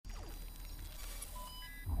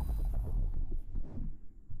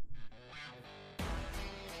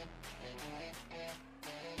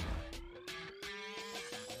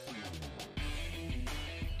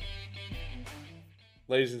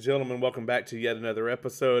Ladies and gentlemen, welcome back to yet another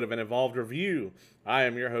episode of an Evolved Review. I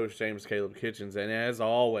am your host, James Caleb Kitchens, and as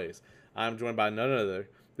always, I'm joined by none other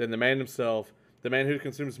than the man himself, the man who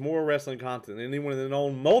consumes more wrestling content than anyone in the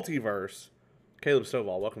known multiverse, Caleb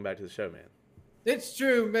Stovall. Welcome back to the show, man. It's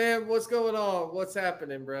true, man. What's going on? What's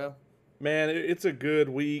happening, bro? Man, it's a good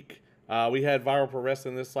week. We had Viral Pro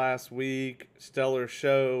Wrestling this last week, stellar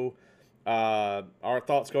show. Our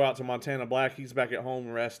thoughts go out to Montana Black. He's back at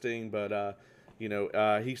home resting, but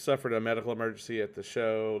he suffered a medical emergency at the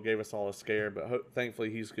show, gave us all a scare, but thankfully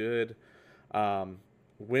he's good.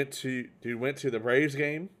 Went to the Braves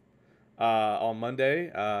game on Monday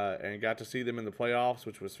and got to see them in the playoffs,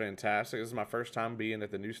 which was fantastic. This is my first time being at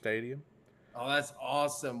the new stadium. Oh, that's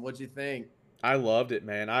awesome. What'd you think? I loved it,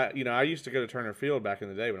 man. I used to go to Turner Field back in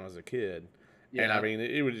the day when I was a kid, and I mean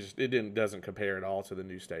it doesn't compare at all to the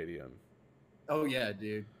new stadium. Oh yeah,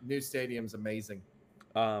 dude. New stadium's amazing.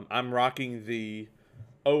 I'm rocking the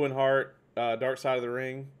Owen Hart Dark Side of the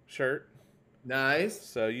Ring shirt. Nice.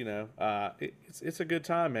 So it's a good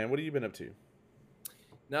time, man. What have you been up to?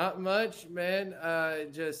 Not much, man.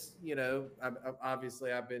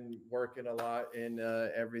 Obviously I've been working a lot and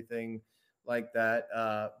everything like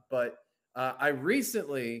that. But I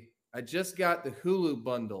just got the Hulu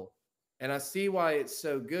bundle, and I see why it's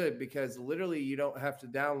so good, because literally you don't have to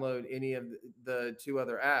download any of the two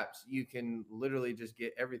other apps. You can literally just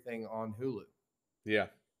get everything on Hulu. Yeah,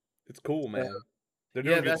 it's cool, man. They're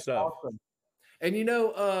doing good stuff. Awesome. And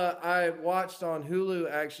I watched on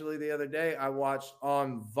Hulu actually the other day. I watched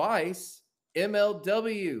on Vice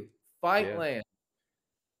MLW Fightland.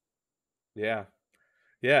 Yeah.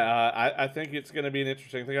 I think it's going to be an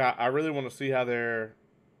interesting thing. I really want to see how their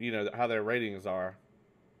ratings are.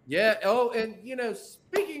 Yeah. Oh, and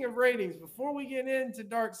speaking of ratings, before we get into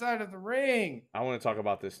Dark Side of the Ring, I want to talk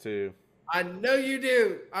about this too. I know you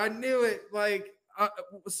do. I knew it.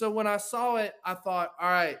 So when I saw it, I thought, all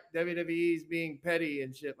right, WWE's being petty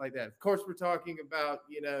and shit like that. Of course, we're talking about,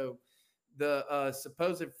 the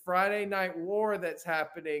supposed Friday Night War that's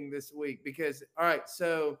happening this week. Because, all right,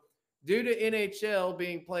 so due to NHL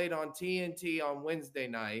being played on TNT on Wednesday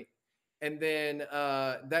night, and then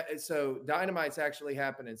so Dynamite's actually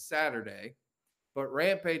happening Saturday, but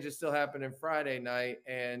Rampage is still happening Friday night.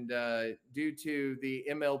 And due to the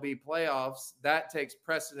MLB playoffs, that takes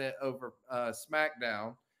precedent over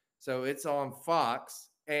SmackDown. So it's on Fox.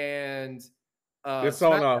 And it's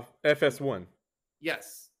on FS1.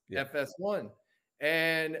 Yes, yeah. FS1.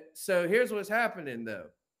 And so here's what's happening, though.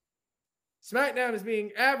 SmackDown is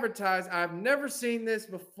being advertised. I've never seen this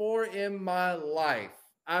before in my life.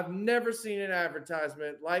 I've never seen an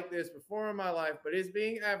advertisement like this before in my life, but it's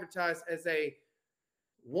being advertised as a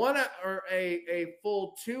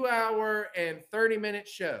full 2 hour and 30-minute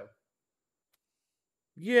show.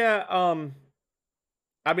 Yeah,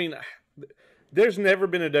 I mean, there's never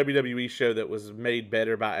been a WWE show that was made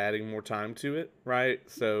better by adding more time to it, right?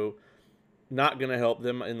 So, not going to help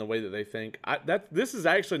them in the way that they think. This is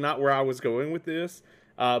actually not where I was going with this,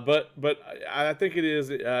 but I think it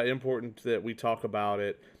is important that we talk about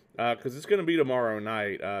it because it's going to be tomorrow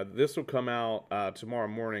night. This will come out tomorrow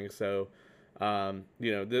morning, so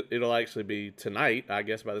it'll actually be tonight, I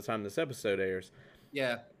guess, by the time this episode airs.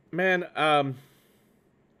 Yeah, man.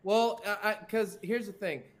 Well, because here's the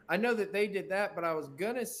thing. I know that they did that, but I was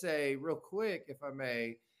gonna say real quick, if I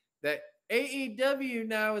may, that AEW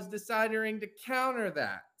now is deciding to counter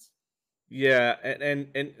that. Yeah, and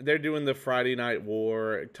they're doing the Friday Night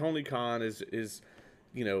War. Tony Khan is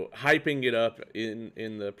hyping it up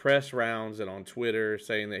in the press rounds and on Twitter,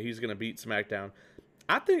 saying that he's going to beat SmackDown.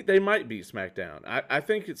 I think they might beat SmackDown. I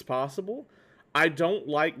think it's possible. I don't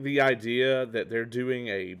like the idea that they're doing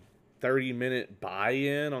a 30-minute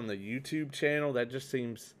buy-in on the YouTube channel. That just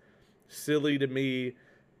seems silly to me.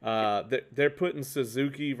 They're putting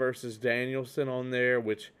Suzuki versus Danielson on there,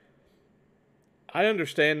 which I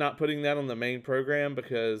understand not putting that on the main program,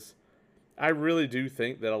 because I really do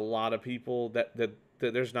think that a lot of people that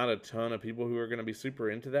there's not a ton of people who are going to be super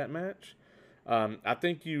into that match. I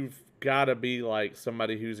think you've got to be like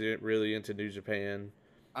somebody who's really into New Japan.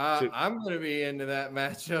 I'm going to be into that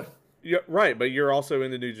matchup. Yeah, right, but you're also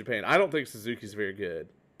into New Japan. I don't think Suzuki's very good,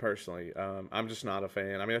 personally. I'm just not a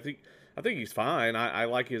fan. I mean, I think he's fine. I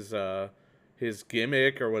like his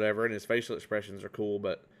gimmick or whatever, and his facial expressions are cool,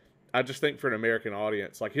 but I just think for an American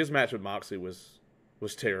audience, like his match with Moxley was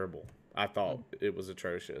terrible. I thought it was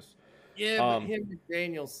atrocious. Yeah, but him and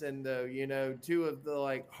Danielson, though, two of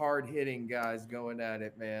the hard hitting guys going at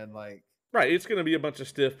it, man. Right, it's gonna be a bunch of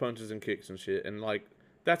stiff punches and kicks and shit, and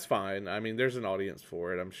that's fine. I mean, there's an audience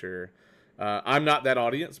for it, I'm sure. I'm not that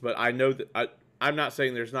audience, but I know that I'm not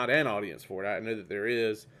saying there's not an audience for it. I know that there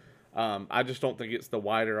is. I just don't think it's the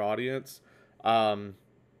wider audience. Um,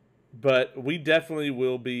 but we definitely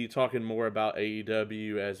will be talking more about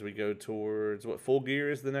AEW as we go towards what Full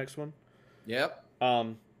Gear is the next one. Yep.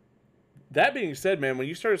 Um, that being said, man, when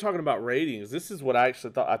you started talking about ratings, this is what I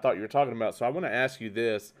thought you were talking about. So I want to ask you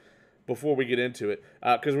this before we get into it,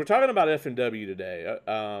 because we're talking about FMW today.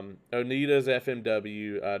 Onita's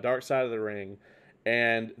FMW, Dark Side of the Ring,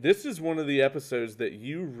 and this is one of the episodes that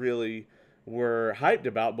you really were hyped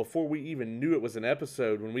about before we even knew it was an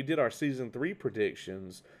episode. When we did our season 3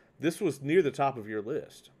 predictions, this was near the top of your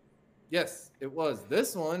list. Yes, it was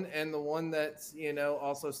this one and the one that's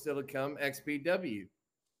also still to come, XPW.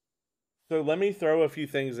 So let me throw a few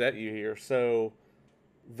things at you here. So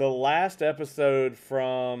the last episode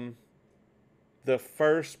from the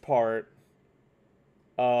first part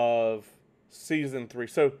of season 3.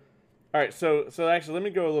 So, all right. So actually, let me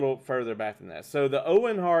go a little further back than that. So the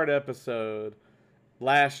Owen Hart episode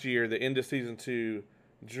last year, the end of season 2,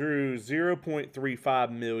 drew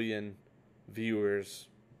 0.35 million viewers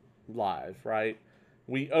live. Right.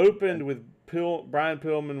 We opened with Brian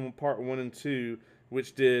Pillman part 1 and 2,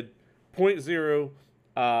 which did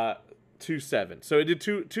 0.027. So it did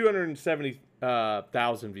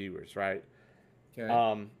 270,000 viewers. Right.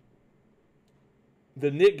 Okay.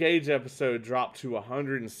 The Nick Gage episode dropped to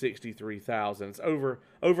 163,000. It's over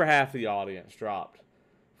half the audience dropped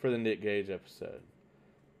for the Nick Gage episode.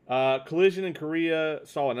 Collision in Korea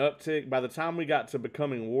saw an uptick. By the time we got to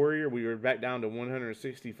Becoming Warrior, we were back down to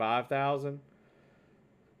 165,000.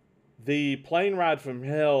 The Plane Ride from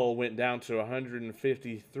Hell went down to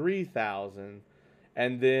 153,000.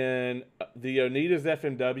 And then the Onita's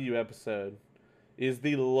FMW episode is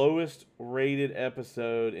the lowest rated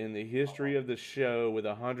episode in the history of the show with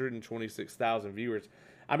 126,000 viewers.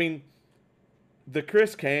 I mean, the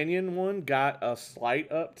Chris Canyon one got a slight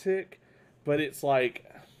uptick, but it's like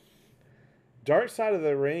Dark Side of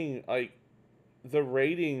the Ring, like the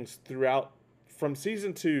ratings throughout from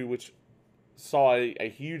season 2, which saw a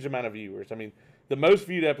huge amount of viewers. I mean, the most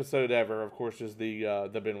viewed episode ever, of course, is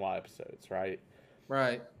the Benoit episodes, right?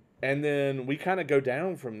 Right. And then we kind of go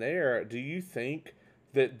down from there. Do you think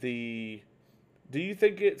it's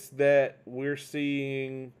that we're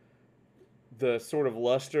seeing the sort of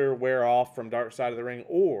luster wear off from Dark Side of the Ring,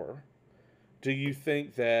 or do you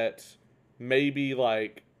think that maybe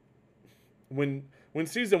like when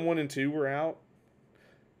season 1 and 2 were out,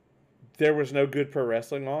 there was no good pro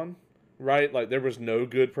wrestling on, right? Like there was no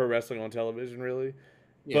good pro wrestling on television really.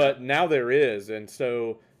 Yeah. But now there is, and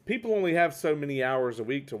so people only have so many hours a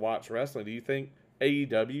week to watch wrestling. Do you think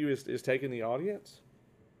AEW is taking the audience?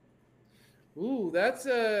 Ooh, it's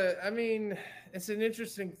an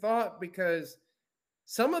interesting thought because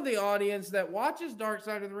some of the audience that watches Dark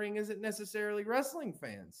Side of the Ring isn't necessarily wrestling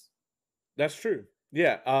fans. That's true.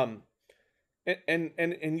 Yeah.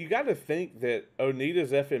 And you got to think that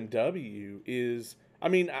Onita's FMW is, I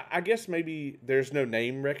mean, I guess maybe there's no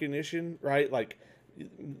name recognition, right? Like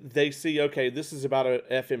they see, okay, this is about a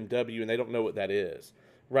FMW and they don't know what that is,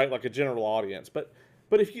 right? Like a general audience. But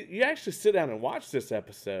if you actually sit down and watch this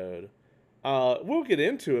episode, we'll get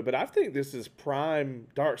into it, but I think this is prime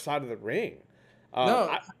Dark Side of the Ring.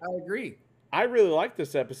 I agree. I really like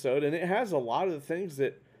this episode, and it has a lot of the things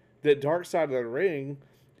that Dark Side of the Ring,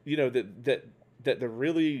 that the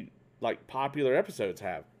really like popular episodes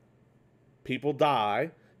have. People die,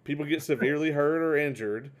 people get severely hurt or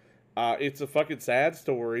injured. It's a fucking sad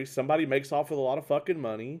story. Somebody makes off with a lot of fucking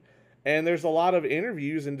money, and there's a lot of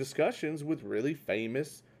interviews and discussions with really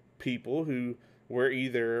famous people who were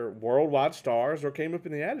either worldwide stars or came up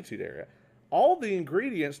in the Attitude Era. All the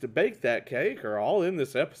ingredients to bake that cake are all in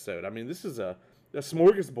this episode. I mean, this is a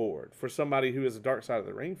smorgasbord for somebody who is a Dark Side of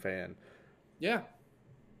the Ring fan. Yeah.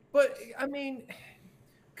 But, I mean,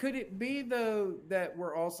 could it be, though, that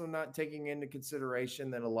we're also not taking into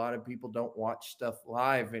consideration that a lot of people don't watch stuff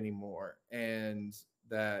live anymore and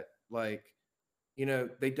that, like,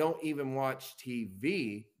 they don't even watch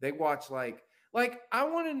TV. They watch, like I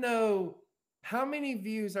want to know how many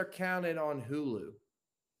views are counted on Hulu.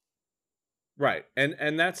 Right.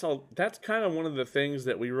 And that's kind of one of the things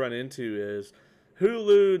that we run into is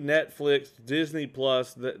Hulu, Netflix, Disney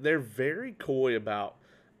Plus, they're very coy about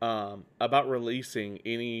releasing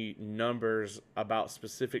any numbers about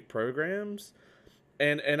specific programs.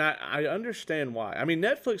 And I understand why. I mean,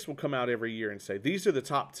 Netflix will come out every year and say, these are the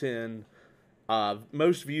top 10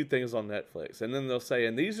 most viewed things on Netflix. And then they'll say,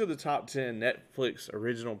 and these are the top 10 Netflix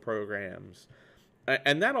original programs.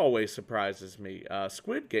 And that always surprises me.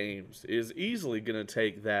 Squid Games is easily going to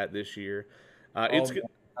take that this year. Oh my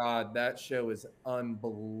God, that show is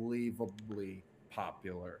unbelievably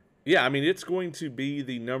popular. Yeah, I mean it's going to be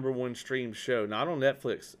the number one streamed show, not on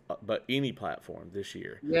Netflix, but any platform this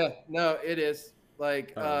year. Yeah, no, it is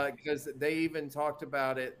like Um, because they even talked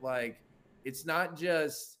about it. Like it's not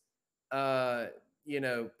just uh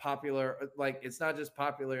popular. Like it's not just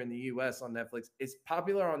popular in the U.S. on Netflix. It's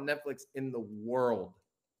popular on Netflix in the world,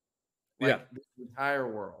 yeah, like the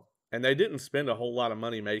entire world. and they didn't spend a whole lot of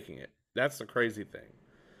money making it. That's the crazy thing.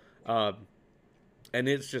 Um, and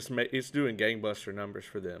it's just it's doing gangbuster numbers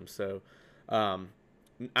for them. So um,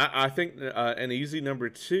 I think an easy number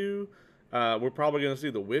two. We're probably going to see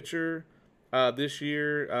The Witcher this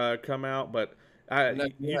year come out, but I know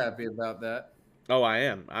you're you happy about that. oh I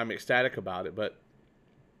am I'm ecstatic about it. But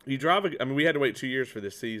you drive. I mean, we had to wait 2 years for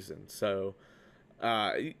this season, so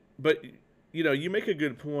uh, but you make a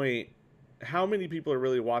good point. How many people are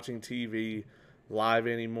really watching TV live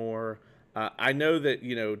anymore? I know that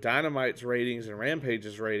Dynamite's ratings and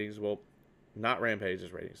Rampage's ratings. Well, not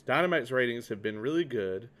Rampage's ratings. Dynamite's ratings have been really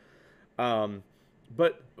good, um,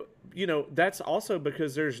 but that's also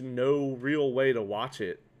because there's no real way to watch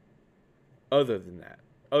it other than that,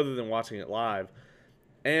 other than watching it live.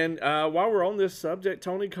 And while we're on this subject,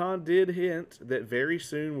 Tony Khan did hint that very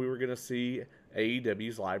soon we were going to see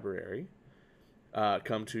AEW's library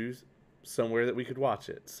come to somewhere that we could watch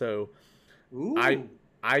it. So I Ooh,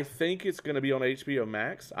 I think it's going to be on HBO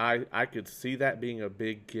Max. I could see that being a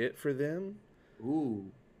big get for them.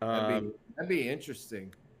 ooh, that'd be Um, that'd be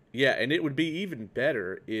interesting. yeah, and it would be even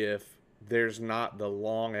better if there's not the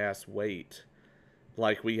long ass wait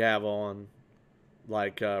like we have on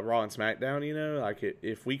like Raw and SmackDown. Like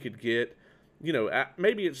if we could get,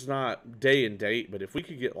 maybe it's not day and date, but if we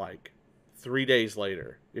could get like 3 days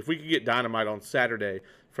later, if we could get Dynamite on Saturday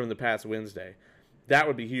from the past Wednesday, that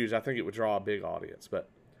would be huge. I think it would draw a big audience. But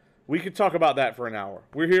we could talk about that for an hour.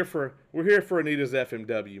 We're here for Anita's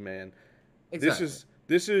FMW, man. This Exactly. is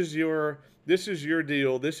this is your this is your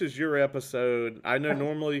deal. This is your episode. I know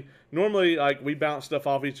normally like we bounce stuff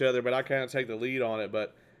off each other, but I kind of take the lead on it.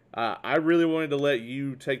 But I really wanted to let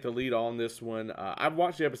you take the lead on this one. I've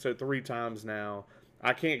watched the episode 3 times now.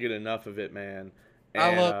 I can't get enough of it, man. I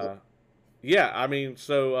And love it. yeah, I mean,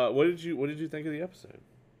 so what did you think of the episode?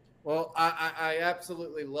 Well, I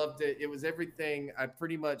absolutely loved it. It was everything I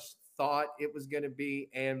pretty much thought it was going to be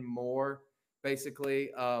and more.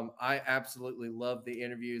 Basically, I absolutely love the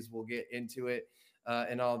interviews. We'll get into it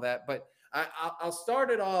and all that, but I'll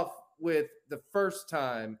start it off with the first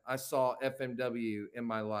time I saw FMW in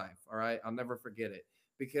my life. All right, I'll never forget it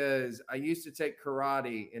because I used to take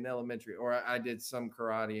karate in elementary, or I did some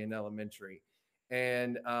karate in elementary,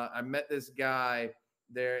 and I met this guy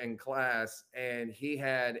there in class, and he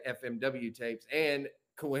had FMW tapes and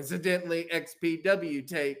coincidentally XPW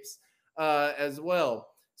tapes as well.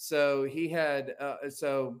 So he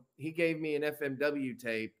gave me an FMW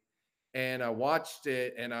tape, and I watched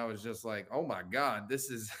it, and I was just like, "Oh my god, this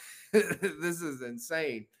is this is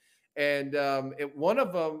insane." And one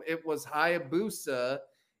of them, it was Hayabusa,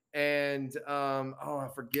 and oh, I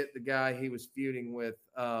forget the guy he was feuding with.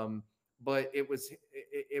 But it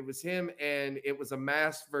was him, and it was a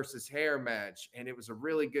mask versus hair match, and it was a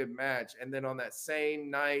really good match. And then on that same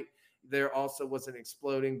night, there also was an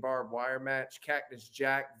exploding barbed wire match, Cactus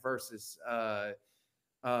Jack versus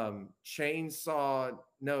Chainsaw.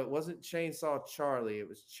 No, it wasn't Chainsaw Charlie. It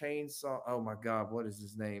was Chainsaw. Oh my God, what is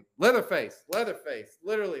his name? Leatherface,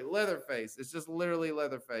 literally Leatherface. It's just literally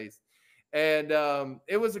Leatherface. And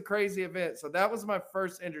it was a crazy event. So that was my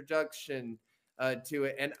first introduction to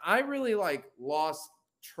it, and I really like lost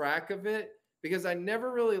track of it because I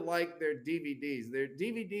never really liked their DVDs. Their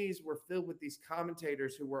DVDs were filled with these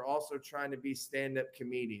commentators who were also trying to be stand-up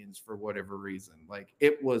comedians for whatever reason. Like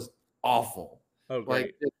it was awful. Oh,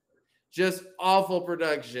 Like great. just awful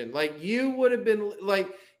production. Like you would have been like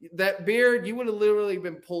that beard, you would have literally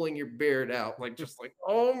been pulling your beard out, like just like,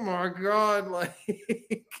 oh my God, like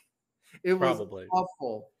it was Probably.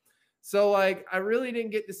 awful. So like I really didn't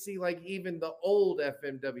get to see like even the old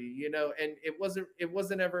FMW, and it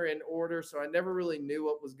wasn't ever in order, so I never really knew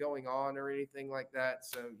what was going on or anything like that.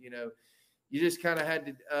 So you just kind of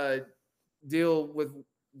had to deal with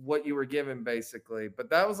what you were given basically. But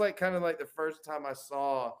that was like kind of like the first time I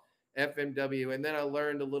saw FMW, and then I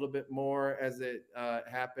learned a little bit more as it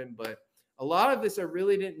happened. But a lot of this I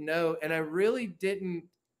really didn't know, and I really didn't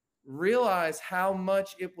realize how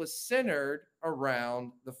much it was centered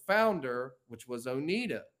around the founder, which was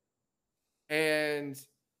Onita. And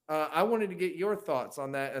I wanted to get your thoughts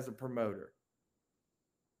on that as a promoter.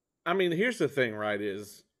 I mean, here's the thing, right?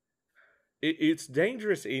 It's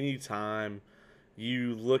dangerous anytime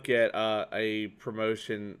you look at a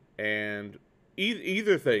promotion and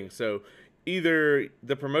either thing. So either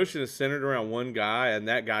the promotion is centered around one guy and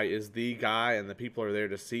that guy is the guy and the people are there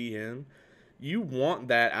to see him. You want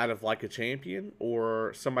that out of like a champion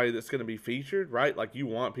or somebody that's going to be featured, right? Like you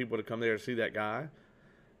want people to come there to see that guy.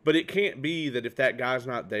 But it can't be that if that guy's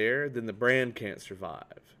not there, then the brand can't survive.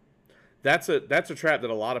 That's a trap that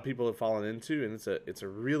a lot of people have fallen into, and it's a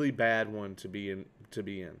really bad one to be in.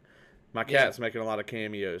 My Yeah. cat's making a lot of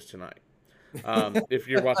cameos tonight. If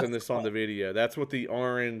you're watching this on the video, that's what the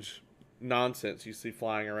orange nonsense you see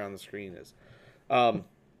flying around the screen is. Um,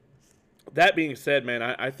 that being said, man,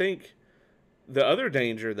 I think the other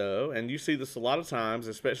danger, though, and you see this a lot of times,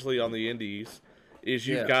 especially on the indies, is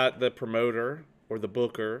you've Yeah. got the promoter or the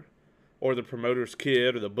booker or the promoter's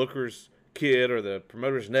kid or the booker's kid or the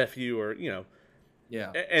promoter's nephew or, Yeah.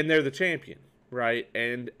 and they're the champion, right?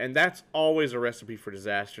 And that's always a recipe for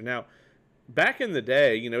disaster. Now, back in the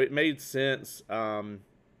day, it made sense.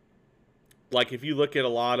 Like if you look at a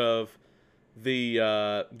lot of the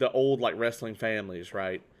old like wrestling families,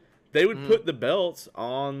 right? They would Mhm. put the belts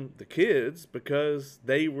on the kids because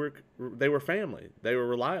they were family. They were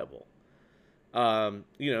reliable.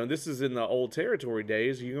 This is in the old territory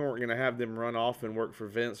days. You weren't going to have them run off and work for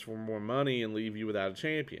Vince for more money and leave you without a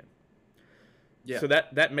champion. Yeah. So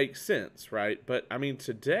that makes sense, right? But I mean,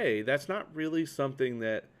 today that's not really something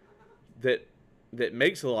that that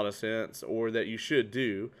makes a lot of sense or that you should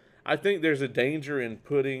do. I think there's a danger in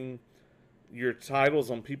putting your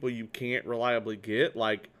titles on people you can't reliably get.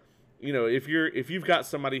 Like, if you've got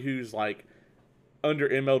somebody who's like under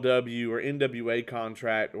MLW or NWA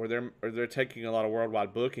contract, or they're taking a lot of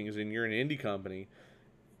worldwide bookings, and you're an indie company,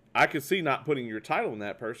 I could see not putting your title on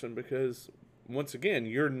that person because once again,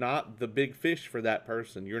 you're not the big fish for that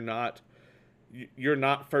person. You're not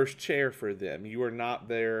first chair for them. You are not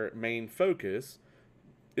their main focus.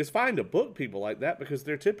 It's fine to book people like that because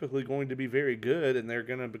they're typically going to be very good and they're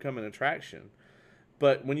going to become an attraction.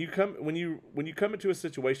 But when you come into a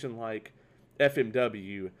situation like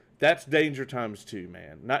FMW, that's danger times two,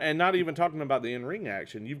 man. Not even talking about the in ring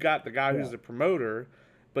action. You've got the guy Yeah. who's the promoter,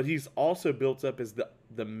 but he's also built up as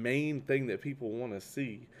the main thing that people want to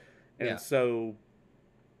see, and Yeah. so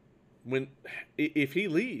when if he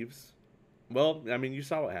leaves, well, I mean, you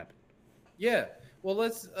saw what happened. Yeah. Well,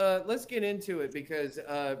 let's get into it because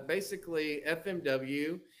basically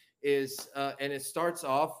FMW is and it starts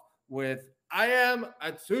off with I am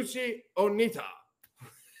Atsushi Onita.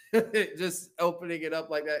 Just opening it up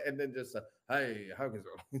like that and then just hey, how goes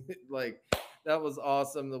it? Like that was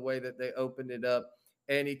awesome the way that they opened it up.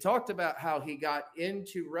 And he talked about how he got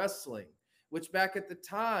into wrestling, which back at the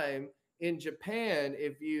time in Japan,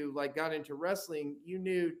 if you like got into wrestling, you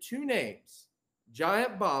knew two names,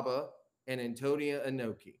 Giant Baba and Antonio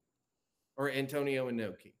Inoki.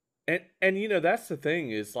 And that's the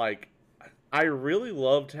thing is like I really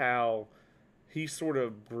loved how he sort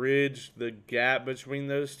of bridged the gap between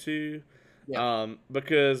those two, Yeah.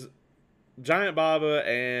 because Giant Baba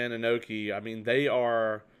and Inoki, I mean, they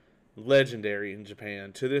are legendary in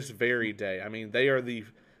Japan to this very day. I mean, they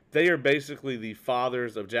are basically the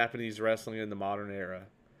fathers of Japanese wrestling in the modern era.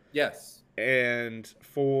 Yes. And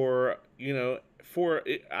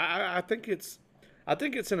I think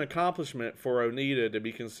it's an accomplishment for Onita to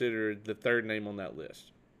be considered the third name on that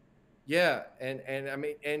list. Yeah. And I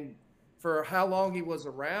mean, and for how long he was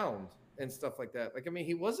around and stuff like that. Like, I mean,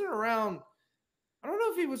 he wasn't around. I don't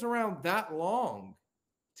know if he was around that long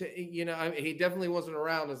I mean, he definitely wasn't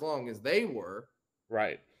around as long as they were.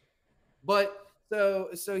 Right. But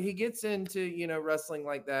so he gets into, wrestling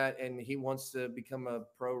like that and he wants to become a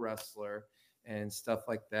pro wrestler and stuff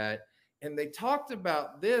like that. And they talked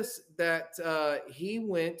about this that he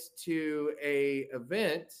went to a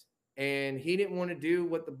event and he didn't want to do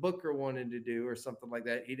what the booker wanted to do or something like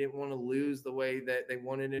that. He didn't want to lose the way that they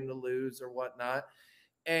wanted him to lose or whatnot,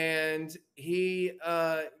 and he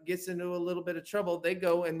gets into a little bit of trouble. They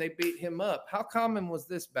go and they beat him up. How common was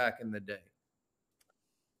this back in the day?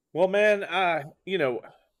 Well, man,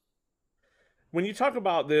 when you talk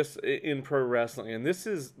about this in pro wrestling, and this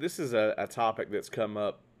is a topic that's come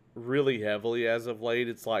up really heavily as of late.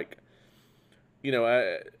 It's like,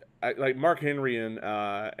 like Mark Henry and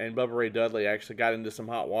Bubba Ray Dudley actually got into some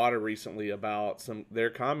hot water recently about some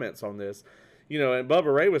their comments on this. And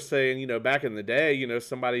Bubba Ray was saying, back in the day,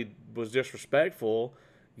 somebody was disrespectful,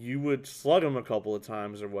 you would slug them a couple of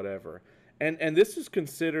times or whatever. And this is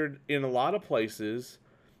considered in a lot of places,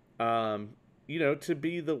 to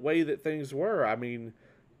be the way that things were. I mean,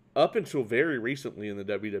 up until very recently in the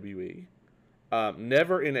WWE,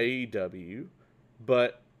 never in AEW,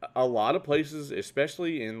 but a lot of places,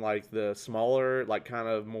 especially in like the smaller, like kind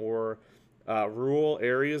of more rural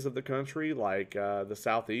areas of the country, like the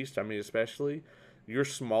southeast. I mean, especially your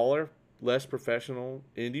smaller, less professional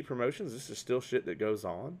indie promotions. This is still shit that goes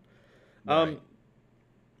on. Right.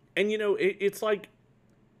 And it's like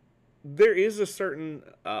there is a certain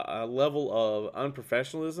level of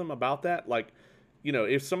unprofessionalism about that. Like,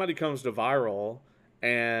 if somebody comes to viral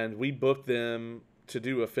and we book them to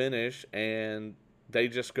do a finish and they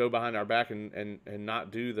just go behind our back and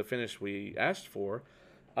not do the finish we asked for,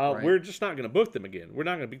 Right. we're just not going to book them again. We're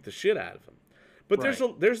not going to beat the shit out of them. But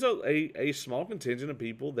Right. there's a small contingent of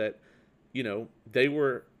people that,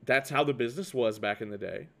 that's how the business was back in the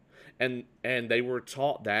day, and they were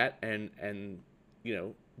taught that, and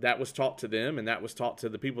that was taught to them, and that was taught to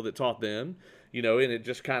the people that taught them, and it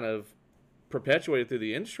just kind of perpetuated through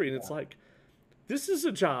the industry. And it's like, this is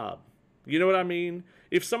a job. You know what I mean?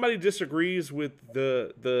 If somebody disagrees with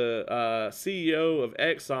the CEO of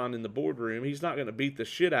Exxon in the boardroom, he's not going to beat the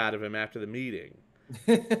shit out of him after the meeting.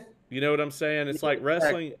 You know what I'm saying? It's like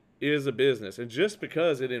wrestling is a business, and just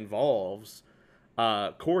because it involves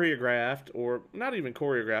choreographed, or not even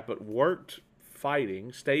choreographed, but worked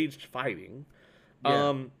fighting, staged fighting,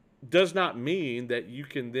 Yeah. does not mean that you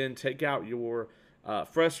can then take out your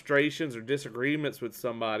frustrations or disagreements with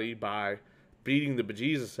somebody by beating the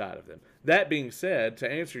bejesus out of them. That being said,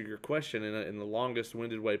 to answer your question in the longest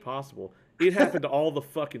winded way possible, it happened all the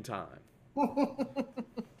fucking time.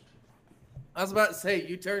 I was about to say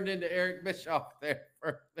you turned into Eric Bischoff there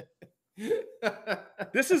for a minute.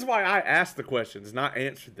 This is why I ask the questions, not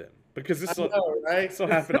answer them, because I know, right? this will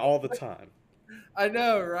happen all the time. I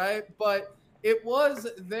know, right? But it was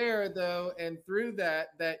there though, and through that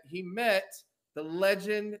he met the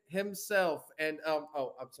legend himself. And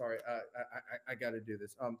oh, I'm sorry, I got to do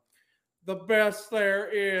this. The best there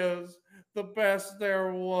is, the best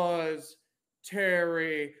there was,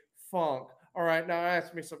 Terry Funk. All right, now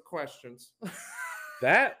ask me some questions.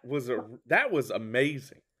 That was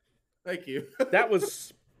amazing. Thank you. That was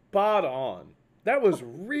spot on. That was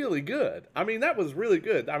really good. I mean, that was really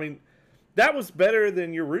good. I mean, that was better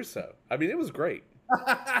than your Russo. I mean, it was great.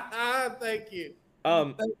 Thank you.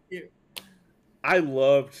 Um, Thank you. I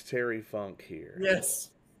loved Terry Funk here. Yes.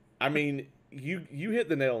 I mean, you hit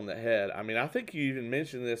the nail on the head. I mean, I think you even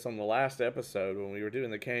mentioned this on the last episode when we were doing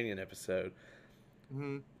the Canyon episode.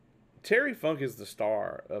 Mm-hmm. Terry Funk is the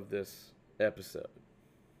star of this episode.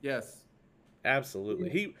 Yes.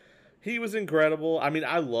 Absolutely. He was incredible. I mean,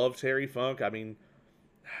 I love Terry Funk. I mean,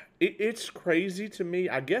 it's crazy to me.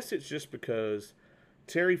 I guess it's just because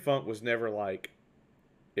Terry Funk was never like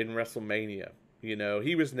in WrestleMania.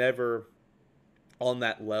 He was never on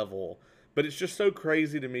that level. But it's just so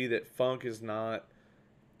crazy to me that Funk is not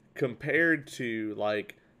compared to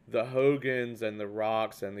like the Hogans and the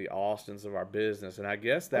Rocks and the Austins of our business. And I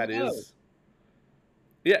guess I that know. is,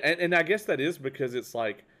 yeah, and I guess that is because it's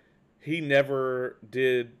like he never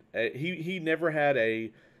did, he never had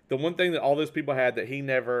the one thing that all those people had that he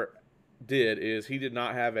never did is he did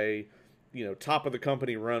not have a, top of the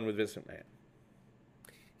company run with Vince McMahon.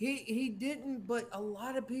 He didn't, but a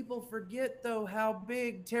lot of people forget though how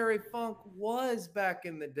big Terry Funk was back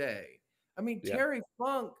in the day. I mean, Yeah. Terry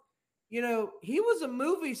Funk, he was a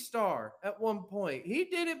movie star at one point. He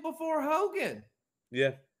did it before Hogan.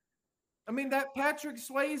 Yeah. I mean, that Patrick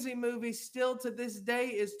Swayze movie still to this day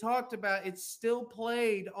is talked about. It's still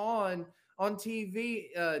played on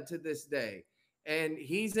TV to this day, and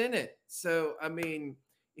he's in it. So I mean,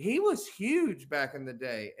 he was huge back in the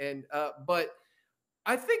day, and but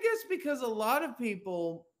I think it's because a lot of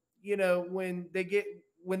people, when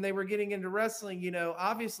they were getting into wrestling,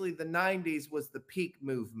 obviously the 90s was the peak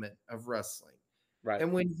movement of wrestling. Right.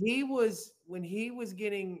 And when he was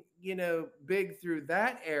getting, big through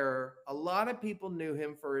that era, a lot of people knew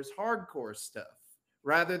him for his hardcore stuff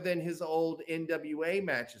rather than his old NWA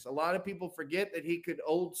matches. A lot of people forget that he could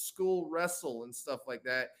old school wrestle and stuff like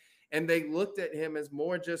that. And they looked at him as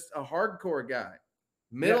more just a hardcore guy,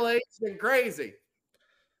 Yeah. middle aged and crazy.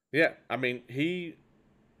 Yeah. I mean, he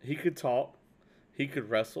could talk, he could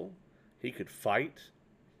wrestle, he could fight,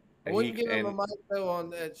 I and wouldn't give him a and mic though on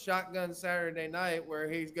that Shotgun Saturday Night where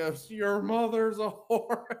he goes, "Your mother's a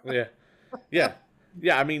whore." yeah. Yeah.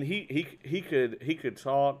 Yeah, I mean, he could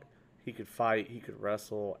talk, he could fight, he could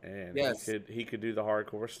wrestle, and he Yes, could he could do the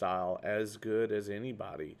hardcore style as good as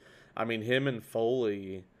anybody. I mean, him and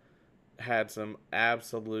Foley had some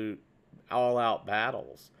absolute all out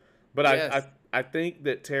battles. But yes, I think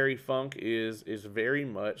that Terry Funk is very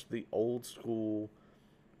much the old school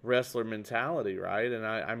wrestler mentality, right? And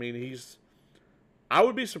I mean, I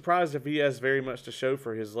would be surprised if he has very much to show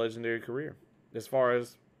for his legendary career as far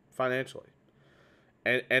as financially.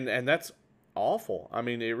 And that's awful. I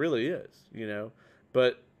mean, it really is,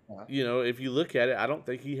 But, Uh, if you look at it, I don't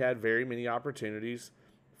think he had very many opportunities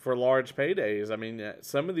for large paydays. I mean,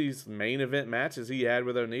 some of these main event matches he had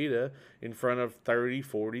with Onita in front of 30,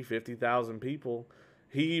 40, 50,000 people,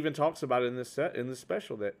 he even talks about it in this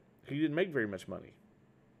special that he didn't make very much money.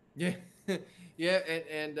 yeah, yeah,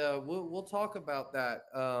 and we'll talk about that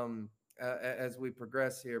as we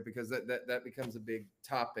progress here because that becomes a big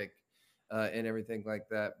topic and everything like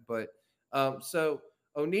that. But so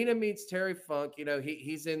Onita meets Terry Funk. You know,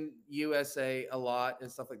 he's in USA a lot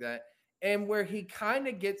and stuff like that, and where he kind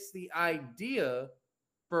of gets the idea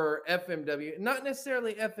for FMW, not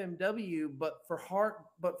necessarily FMW, but for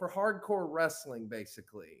hardcore wrestling,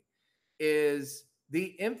 basically, is the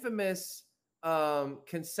infamous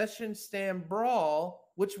concession stand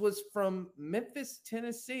brawl, which was from Memphis,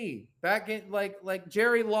 Tennessee, back in like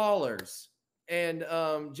Jerry Lawler's and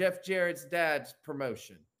Jeff Jarrett's dad's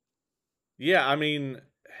promotion. Yeah, I mean,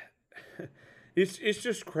 it's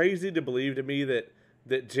just crazy to believe to me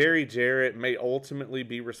that Jerry Jarrett may ultimately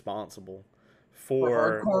be responsible For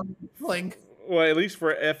for, hardcore wrestling. well, at least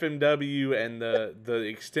for FMW and the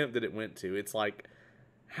extent that it went to. It's like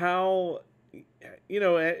how, you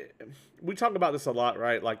know eh, we talk about this a lot,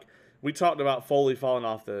 right? Like we talked about Foley falling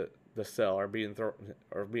off the cell or being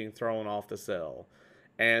thrown off the cell,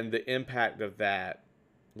 and the impact of that,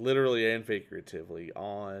 literally and figuratively,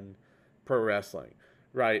 on pro wrestling,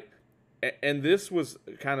 right? And this was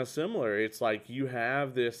kind of similar. It's like you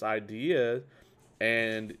have this idea,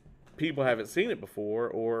 and people haven't seen it before,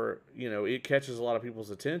 or it catches a lot of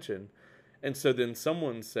people's attention, and so then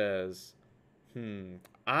someone says, "Hmm,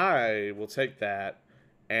 I will take that,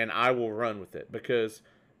 and I will run with it," because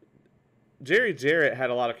Jerry Jarrett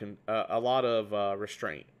had a lot of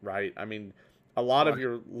restraint, right? I mean, a lot of Right.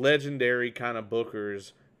 your legendary kind of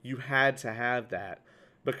bookers, you had to have that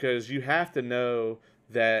because you have to know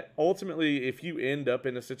that ultimately, if you end up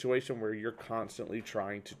in a situation where you're constantly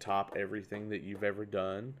trying to top everything that you've ever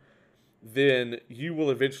done, then you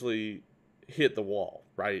will eventually hit the wall,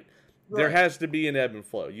 right? There Right. has to be an ebb and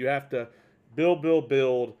flow. You have to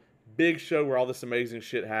build, big show where all this amazing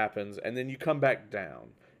shit happens, and then you come back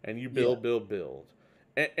down and you Yeah. build.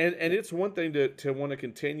 And Yeah. it's one thing to want to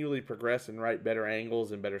continually progress and write better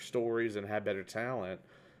angles and better stories and have better talent.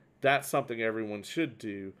 That's something everyone should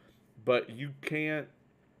do. But you can't,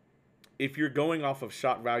 if you're going off of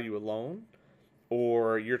shock value alone,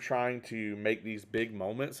 or you're trying to make these big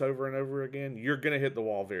moments over and over again, you're going to hit the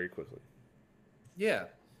wall very quickly. Yeah,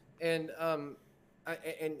 and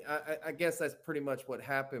I guess that's pretty much what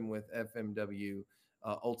happened with FMW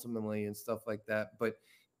ultimately and stuff like that. But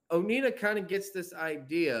Onita kind of gets this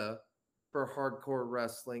idea for hardcore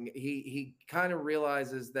wrestling. He kind of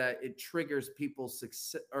realizes that it triggers people's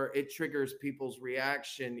success or it triggers people's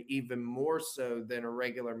reaction even more so than a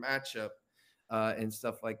regular matchup and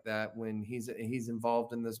stuff like that when he's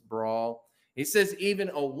involved in this brawl. He says even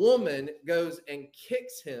a woman goes and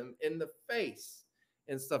kicks him in the face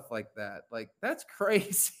and stuff like that. Like that's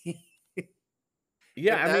crazy.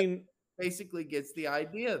 Yeah, but I that mean, basically gets the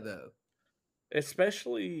idea though.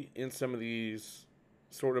 especially in some of these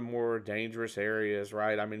sort of more dangerous areas,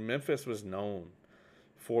 right? I mean, Memphis was known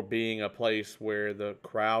for being a place where the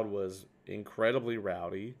crowd was incredibly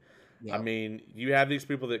rowdy. I Yeah. mean, you have these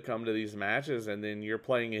people that come to these matches and then you're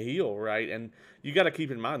playing a heel, right? And you got to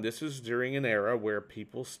keep in mind this is during an era where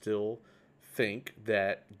people still think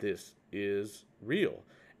that this is real.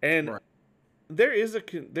 And Right. there is a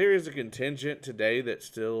contingent today that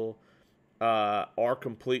still are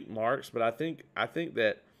complete marks, but I think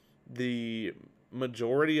that the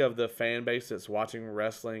majority of the fan base that's watching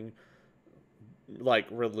wrestling like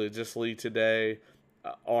religiously today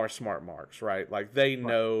are smart marks, right? Like they Right.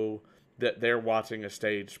 know that they're watching a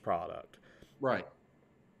staged product. Right.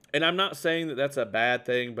 And I'm not saying that that's a bad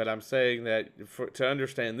thing, but I'm saying that to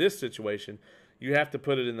understand this situation, you have to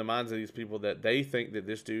put it in the minds of these people that they think that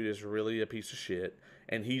this dude is really a piece of shit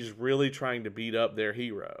and he's really trying to beat up their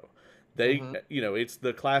hero. Mm-hmm. It's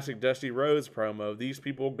the classic Dusty Rhodes promo. These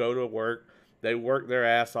people go to work, they work their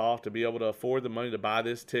ass off to be able to afford the money to buy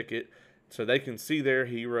this ticket so they can see their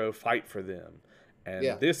hero fight for them. Yeah.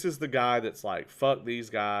 And this is the guy that's like, fuck these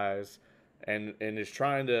guys, and is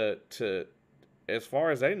trying to, as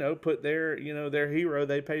far as they know, put their hero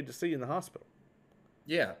they paid to see in the hospital.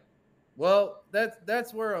 Yeah. Well,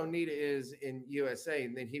 that's where Onita is in USA,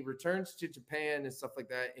 and then he returns to Japan and stuff like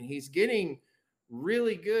that, and he's getting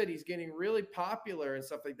really good. He's getting really popular and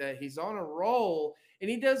stuff like that. He's on a roll, and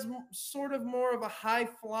he does sort of more of a high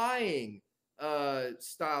flying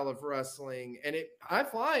style of wrestling, and it high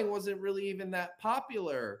flying wasn't really even that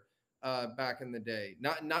popular back in the day.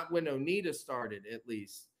 Not when Onita started, at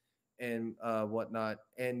least, and whatnot.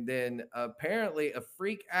 And then apparently a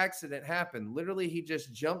freak accident happened. Literally, he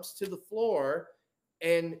just jumps to the floor,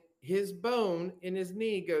 and his bone in his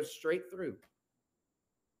knee goes straight through.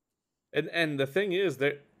 And the thing is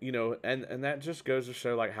that, and that just goes to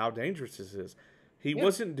show like how dangerous this is. He Yeah,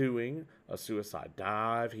 wasn't doing a suicide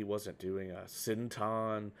dive. He wasn't doing a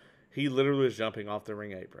senton. He literally was jumping off the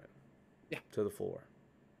ring apron yeah, to the floor.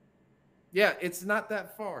 yeah. It's not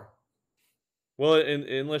that far. Well,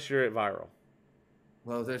 unless you're at viral,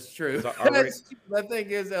 Well, that's true. because our ring, That's true. That thing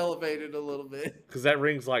is elevated a little bit. because that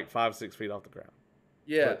ring's like 5-6 feet off the ground.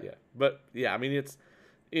 Yeah. But yeah, I mean it's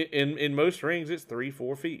in most rings it's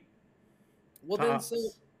 3-4 feet Well, then so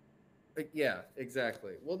tops. yeah,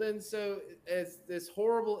 exactly. Well, then, so as this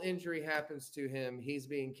horrible injury happens to him, he's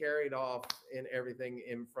being carried off and everything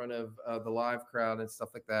in front of the live crowd and stuff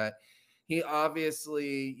like that. He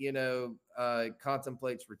obviously,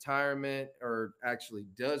 contemplates retirement, or actually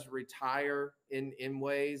does retire in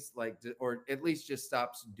ways like, or at least just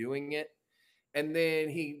stops doing it. And then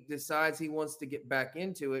he decides he wants to get back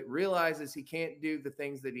into it, realizes he can't do the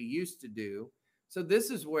things that he used to do. So this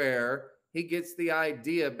is where he gets the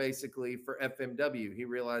idea basically for FMW. He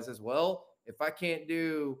realizes, well, if I can't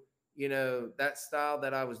do, that style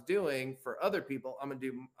that I was doing for other people, I'm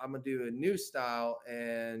gonna do a new style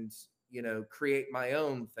and, create my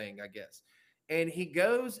own thing, I guess. And he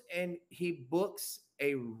goes and he books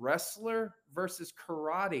a wrestler versus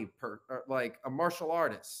karate like a martial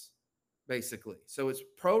artist, basically. So it's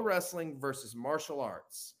pro wrestling versus martial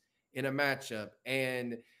arts in a matchup.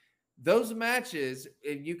 And those matches,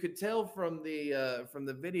 and you could tell from the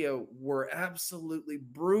video, were absolutely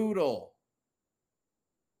brutal.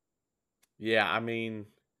 Yeah, I mean,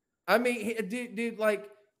 I mean, dude, like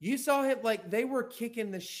you saw him, like they were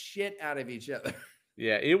kicking the shit out of each other.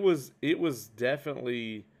 yeah, it was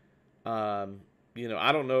definitely, I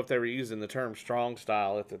don't know if they were using the term strong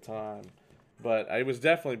style at the time, but it was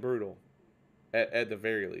definitely brutal at the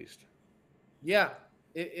very least. Yeah,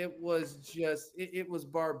 it was just it was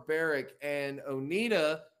barbaric. And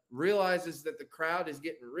Onita realizes that the crowd is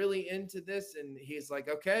getting really into this, and he's like,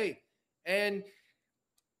 okay. And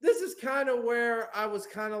this is kind of where I was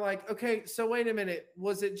kind of like, okay, so wait a minute.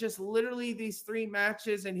 Was it just literally these three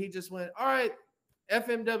matches and he just went, all right,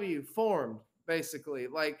 FMW formed, basically?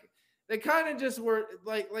 Like they kind of just were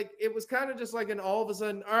like it was kind of just like an all of a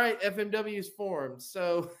sudden, all right, FMW's formed.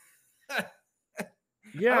 So I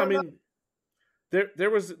Yeah, I don't know. mean, there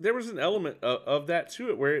was an element of that to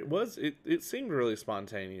it where it seemed really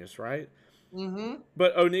spontaneous, right? Mm-hmm.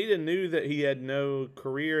 But Onita knew that he had no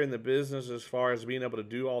career in the business as far as being able to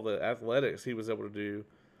do all the athletics he was able to do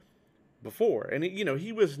before, and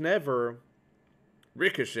he was never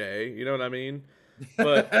Ricochet, you know what I mean?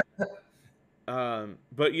 But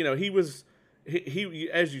he was he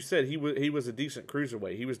as you said he was a decent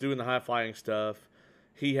cruiserweight. He was doing the high flying stuff.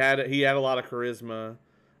 He had a lot of charisma.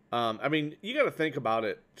 I mean, you got to think about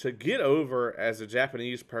it. To get over as a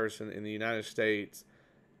Japanese person in the United States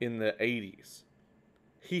in the '80s,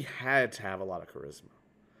 he had to have a lot of charisma,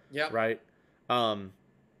 Yep. right? Um,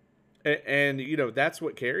 and that's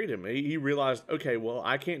what carried him. He realized, okay, well,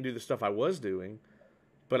 I can't do the stuff I was doing,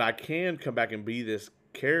 but I can come back and be this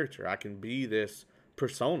character. I can be this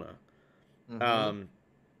persona. Mm-hmm. Um,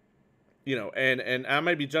 and I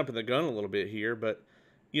may be jumping the gun a little bit here, but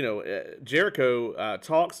Jericho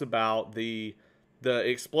talks about the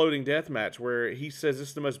exploding death match where he says this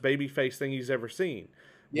is the most babyface thing he's ever seen,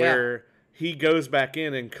 Yeah. where he goes back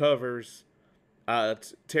in and covers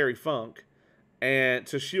Terry Funk and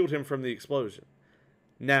to shield him from the explosion.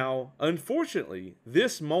 Now, unfortunately,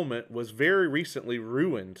 this moment was very recently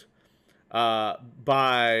ruined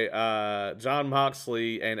by John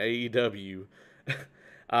Moxley and AEW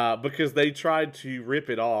because they tried to rip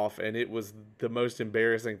it off, and it was the most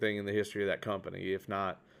embarrassing thing in the history of that company, if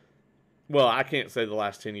not. Well, I can't say the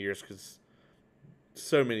last 10 years because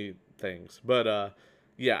so many things. But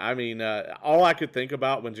yeah, I mean, all I could think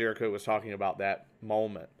about when Jericho was talking about that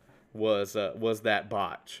moment was that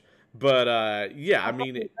botch. But yeah, I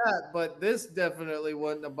mean, That, but this definitely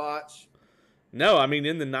wasn't a botch. no, I mean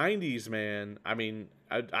in the '90s, man. I mean,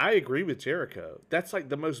 I agree with Jericho. That's like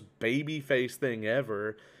the most baby face thing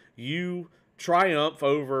ever. You triumph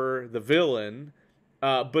over the villain,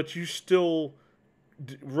 but you still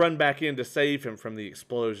run back in to save him from the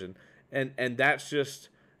explosion, and that's just.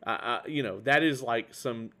 That is like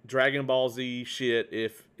some Dragon Ball Z shit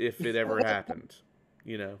if it ever happened,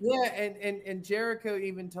 you know. Yeah, and Jericho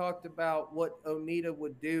even talked about what Onita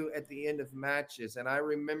would do at the end of matches, and I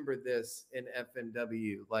remember this in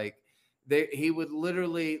FMW. Like he would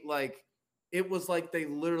literally like it was like they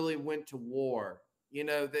literally went to war. You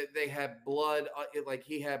know that they had blood, like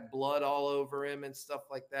he had blood all over him and stuff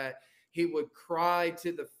like that. He would cry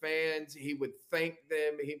to the fans. He would thank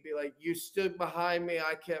them. He'd be like, "You stood behind me.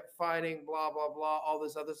 I kept fighting." Blah blah blah. All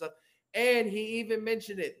this other stuff. And he even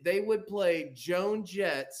mentioned it. They would play Joan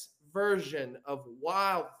Jett's version of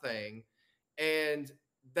Wild Thing, and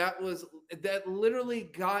that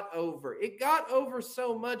literally got over. It got over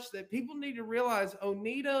so much that people need to realize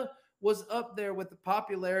Onita was up there with the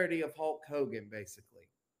popularity of Hulk Hogan, basically.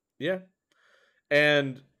 Yeah.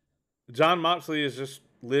 And John Moxley is just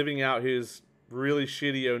living out his really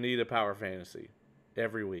shitty Onita power fantasy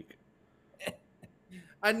every week.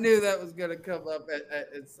 I knew that was going to come up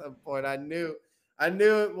at some point. I knew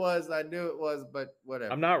it was, but I'm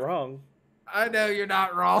whatever. not wrong. I know you're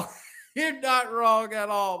not wrong. You're not wrong at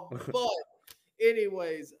all. But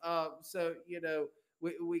anyways, so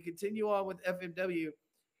we continue on with FMW.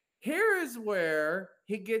 Here is where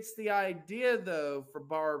he gets the idea, though, for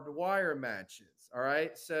barbed wire matches. All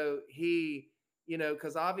right, so he,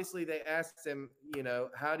 because obviously they asked him,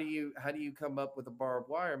 how do you come up with a barbed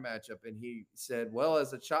wire matchup, and he said, well,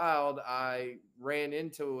 as a child, I ran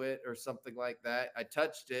into it or something like that. I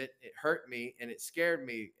touched it, it hurt me, and it scared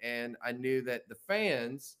me, and I knew that the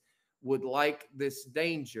fans would like this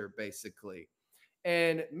danger, basically.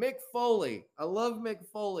 And Mick Foley, I love Mick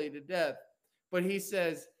Foley to death, but he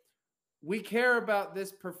says, we care about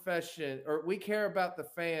this profession, or we care about the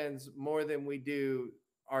fans more than we do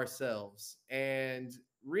ourselves. And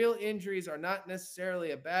real injuries are not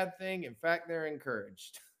necessarily a bad thing. In fact, they're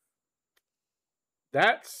encouraged.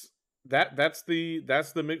 That's the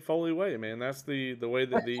Mick Foley way, man. That's the way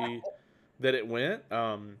that it went.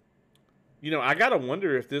 I gotta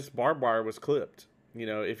wonder if this barbed wire was clipped.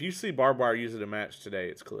 If you see barbed wire used in a match today,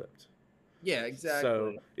 it's clipped. Yeah, exactly.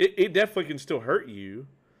 So it definitely can still hurt you.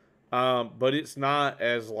 But it's not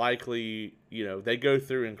as likely, they go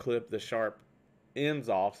through and clip the sharp ends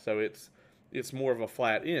off, so it's more of a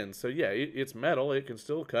flat end. So yeah, it's metal. It can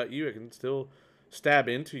still cut you. It can still stab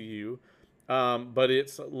into you. But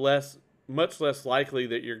it's much less likely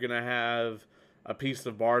that you're gonna have a piece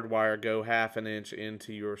of barbed wire go half an inch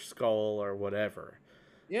into your skull or whatever.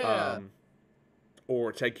 Yeah.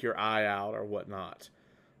 Or take your eye out or whatnot.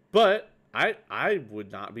 But I would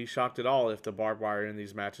not be shocked at all if the barbed wire in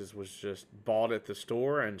these matches was just bought at the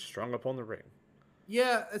store and strung up on the ring.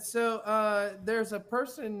 Yeah, so there's a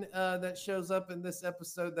person that shows up in this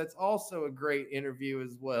episode that's also a great interview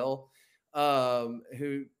as well,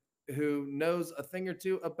 who knows a thing or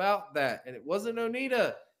two about that. And it wasn't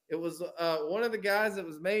Onita. It was one of the guys that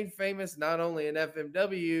was made famous not only in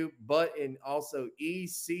FMW, but in also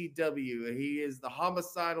ECW. He is the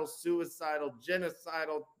homicidal, suicidal,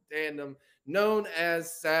 genocidal tandem known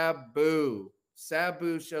as Sabu.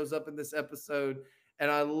 Sabu shows up in this episode,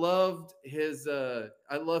 and I loved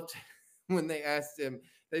when they asked him,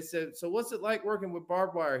 they said, so what's it like working with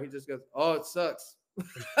barbed wire? He just goes, oh, it sucks.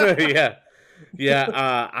 Yeah.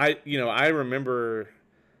 I remember,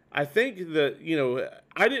 I think that,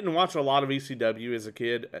 I didn't watch a lot of ECW as a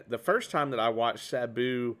kid. The first time that I watched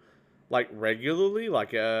Sabu like regularly,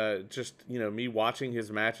 like just me watching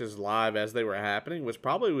his matches live as they were happening, was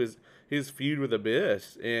probably his feud with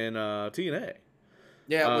Abyss in TNA.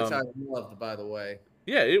 Yeah, which I loved, by the way.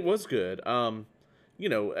 Yeah, it was good.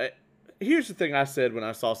 Here's the thing I said when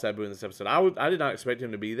I saw Sabu in this episode. I did not expect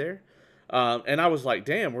him to be there, and I was like,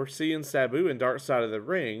 damn, we're seeing Sabu in Dark Side of the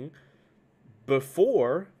Ring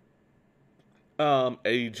before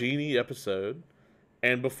a Genie episode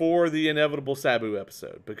and before the inevitable Sabu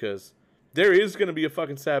episode, because there is going to be a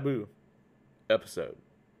fucking Sabu episode,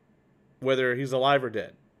 whether he's alive or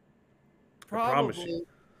dead. Probably. I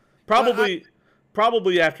promise you.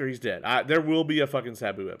 Probably after he's dead. There will be a fucking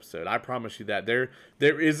Sabu episode. I promise you that. There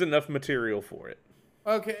is enough material for it.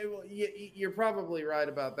 Okay, well, you're probably right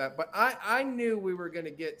about that. But I knew we were going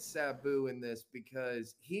to get Sabu in this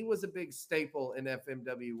because he was a big staple in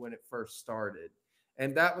FMW when it first started.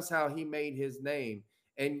 And that was how he made his name.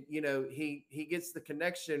 And, he gets the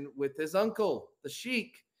connection with his uncle, the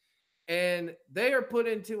Sheik. And they are put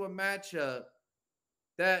into a matchup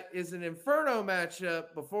that is an Inferno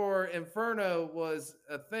matchup before Inferno was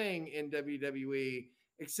a thing in WWE,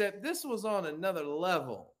 except this was on another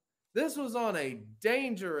level. This was on a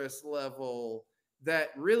dangerous level that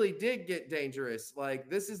really did get dangerous.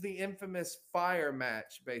 Like, this is the infamous fire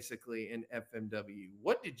match, basically, in FMW.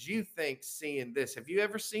 What did you think seeing this? Have you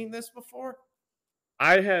ever seen this before?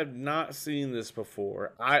 I have not seen this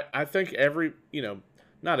before. I think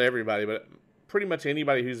not everybody, but pretty much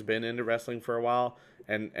anybody who's been into wrestling for a while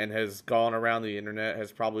and has gone around the internet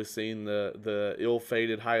has probably seen the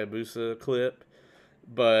ill-fated Hayabusa clip,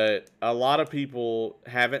 but a lot of people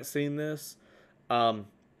haven't seen this. Um,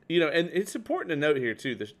 and it's important to note here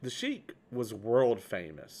too. The Sheik was world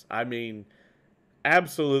famous. I mean,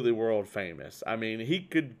 absolutely world famous. I mean, he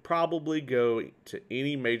could probably go to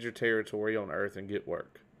any major territory on earth and get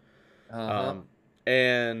work. Uh-huh. Um,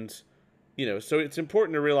 and so it's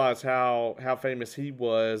important to realize how famous he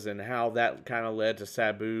was and how that kind of led to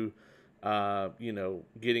Sabu,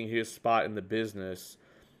 getting his spot in the business.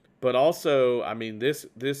 But also, I mean, this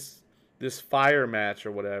fire match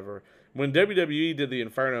or whatever. When WWE did the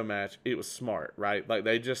Inferno match, it was smart, right? Like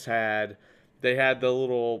they had the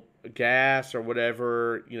little gas or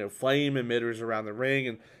whatever, flame emitters around the ring,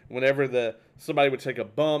 and whenever somebody would take a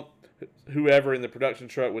bump, whoever in the production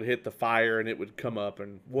truck would hit the fire and it would come up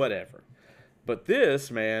and whatever. But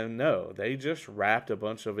this, man, no, they just wrapped a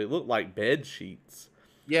bunch of, it looked like bed sheets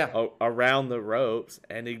Yeah. around the ropes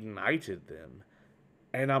and ignited them.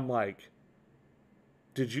 And I'm like,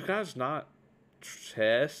 did you guys not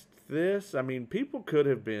test this? I mean, people could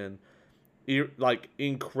have been like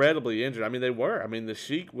incredibly injured. I mean, they were. I mean, the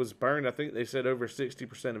Sheik was burned. I think they said over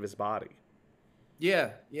 60% of his body.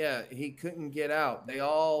 Yeah, yeah, he couldn't get out. They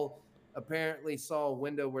all apparently saw a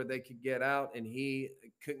window where they could get out, and he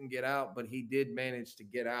couldn't get out, but he did manage to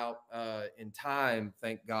get out in time,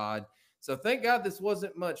 thank God. So thank God this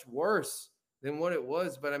wasn't much worse than what it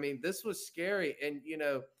was. But I mean, this was scary, and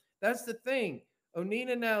that's the thing.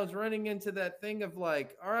 Onita now is running into that thing of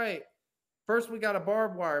like, all right, first we got a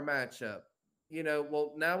barbed wire matchup.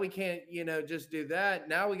 Well, now we can't, just do that.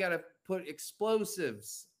 Now we got to put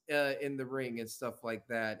explosives in the ring and stuff like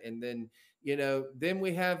that. And then, then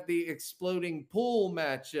we have the exploding pool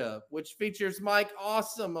matchup, which features Mike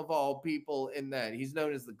Awesome of all people in that. He's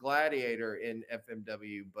known as the Gladiator in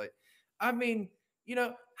FMW. But I mean,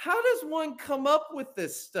 how does one come up with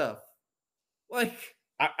this stuff? Like,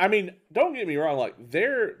 I mean, don't get me wrong. Like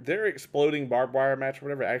their exploding barbed wire match or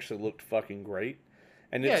whatever actually looked fucking great,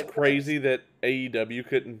 and yeah, it's it does. crazy that AEW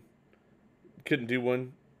couldn't do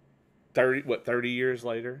one 30 years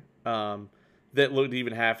later, that looked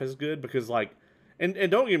even half as good because like, and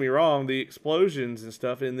don't get me wrong, the explosions and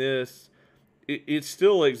stuff in this, it's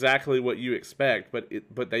still exactly what you expect,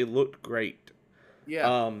 but they looked great.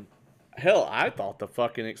 Yeah, Um, Hell, I thought the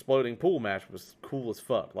fucking exploding pool match was cool as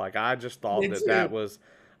fuck. Like I just thought me that too. was.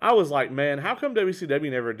 I was like, man, how come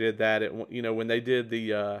WCW never did that? When they did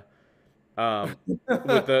the um,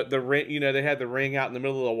 with the ring, they had the ring out in the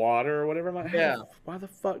middle of the water or whatever. I'm like, Yeah, why the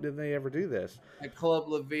fuck did they ever do this? at Club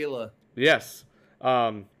La Vila. Yes,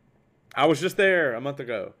 um, I was just there a month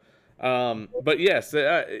ago. But yes,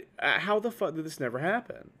 how the fuck did this never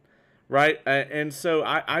happen? Right? And so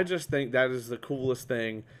I just think that is the coolest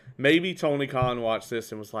thing. Maybe Tony Khan watched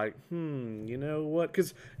this and was like, you know what?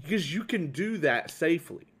 Because you can do that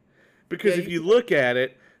safely. Yeah, Because if you you look at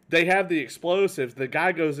it, they have the explosives. The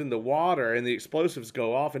guy goes in the water and the explosives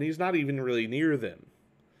go off, and he's not even really near them.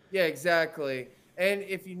 Yeah, exactly. And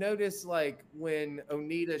if you notice, like when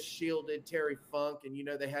Onita shielded Terry Funk, and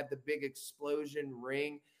they had the big explosion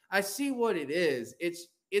ring, I see what it is.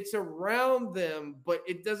 It's around them, but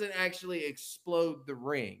it doesn't actually explode the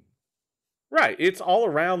ring. Right. It's all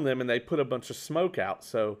around them, and they put a bunch of smoke out.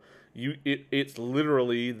 So it's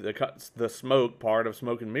literally the smoke part of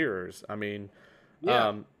smoke and mirrors. I mean, Yeah,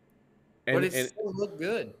 um, but and it still looked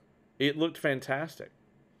good. it looked fantastic.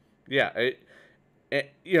 Yeah.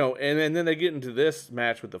 And then they get into this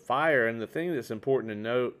match with the fire, and the thing that's important to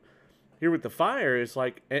note here with the fire is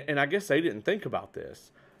like, and I guess they didn't think about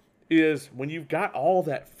this, is when you've got all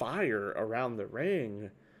that fire around the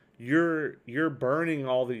ring, you're burning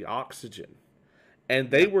all the oxygen, and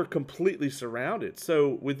they Yeah, were completely surrounded.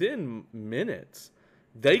 So within minutes,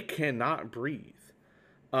 they cannot breathe,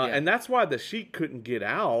 yeah, and that's why the Sheik couldn't get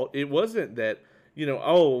out. It wasn't that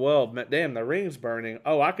oh well, damn, the ring's burning.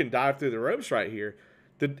 Oh, I can dive through the ropes right here.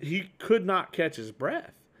 He could not catch his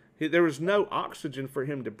breath. There was no oxygen for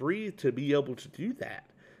him to breathe to be able to do that.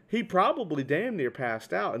 He probably damn near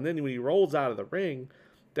passed out. And then when he rolls out of the ring,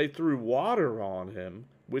 they threw water on him,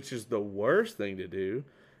 which is the worst thing to do.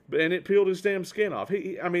 And it peeled his damn skin off.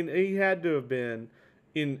 I mean, he had to have been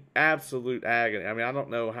in absolute agony. I mean, I don't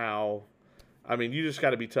know how. I mean, you just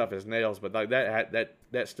got to be tough as nails, but like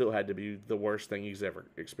that still had to be the worst thing he's ever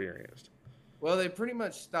experienced. well, they pretty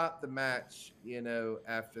much stopped the match,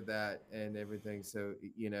 after that and everything. So,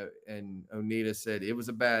 and Onita said it was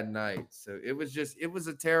a bad night. So it was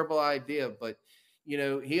a terrible idea. But,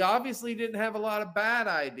 he obviously didn't have a lot of bad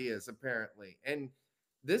ideas, apparently. And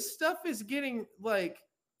this stuff is getting like,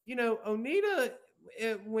 Onita,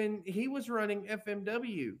 when he was running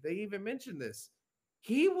FMW, they even mentioned this.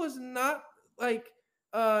 He was not like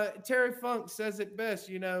Terry Funk says it best.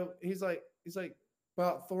 He's like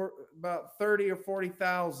about 30 or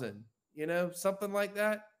 40,000. Something like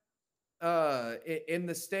that. In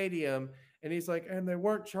the stadium, and he's like, and they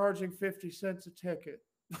weren't charging 50 cents a ticket.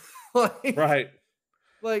 like Right.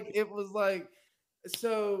 like it was like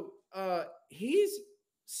so he's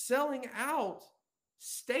selling out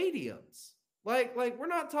stadiums. Like we're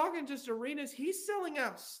not talking just arenas, he's selling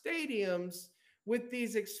out stadiums with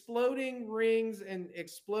these exploding rings and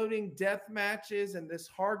exploding death matches and this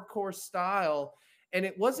hardcore style. And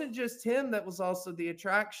it wasn't just him that was also the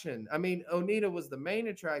attraction. I mean, Onita was the main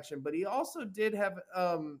attraction, but he also did have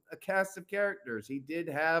a cast of characters. He did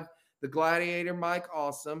have the Gladiator Mike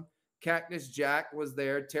Awesome. Cactus Jack was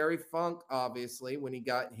there. Terry Funk, obviously, when he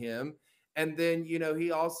got him. And then,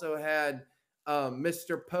 he also had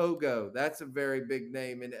Mr. Pogo. That's a very big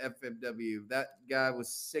name in FMW. That guy was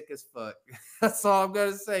sick as fuck. That's all I'm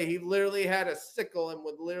going to say. He literally had a sickle and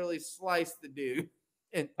would literally slice the dude.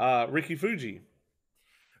 And Ricky Fuji.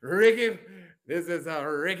 Ricky, this is a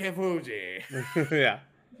Ricky Fuji. Yeah.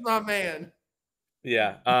 My man.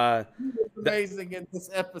 Yeah. He was amazing in this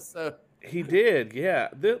episode. He did. Yeah.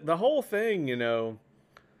 The whole thing,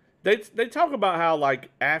 they talk about how like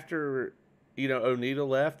after Onita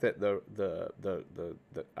left that the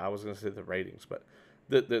I was gonna say the ratings, but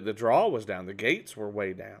the draw was down, the gates were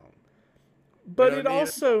way down. But it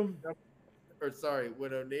also With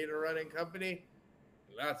Onita running company,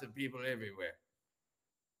 lots of people everywhere.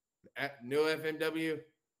 At no FMW,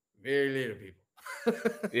 very little people.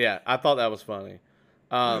 yeah, I thought that was funny.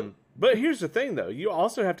 But here's the thing though, you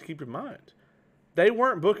also have to keep in mind they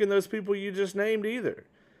weren't booking those people you just named either.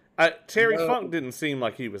 Terry Funk didn't seem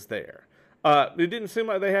like he was there. It didn't seem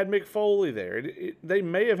like they had Mick Foley there. They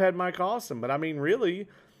may have had Mike Awesome, but I mean, really,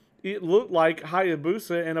 it looked like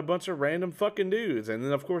Hayabusa and a bunch of random fucking dudes. And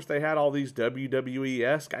then, of course, they had all these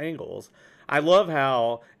WWE-esque angles. I love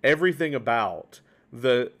how everything about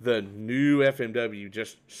the new FMW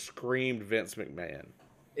just screamed Vince McMahon.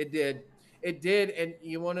 It did. It did. And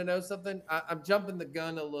you want to know something? I'm jumping the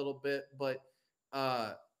gun a little bit, but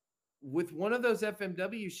with one of those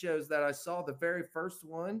FMW shows that I saw, the very first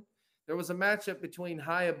one, there was a matchup between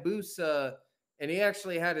Hayabusa, and he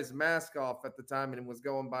actually had his mask off at the time and was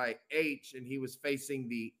going by H, and he was facing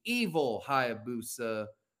the evil Hayabusa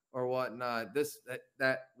or whatnot.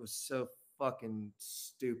 That was so fucking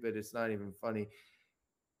stupid. It's not even funny.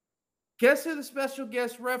 Guess who the special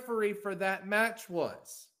guest referee for that match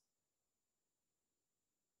was?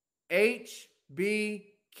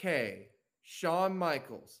 HBK, Shawn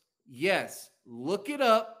Michaels. Yes, look it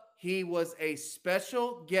up. He was a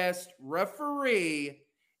special guest referee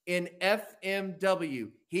in FMW.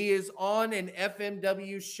 He is on an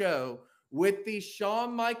FMW show with the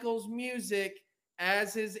Shawn Michaels music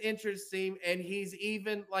as his entrance theme. And he's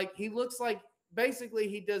even like, he looks like basically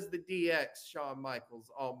he does the DX Shawn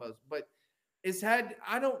Michaels almost. But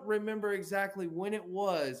I don't remember exactly when it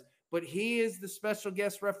was, but he is the special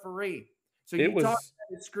guest referee. So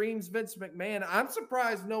it screams Vince McMahon. I'm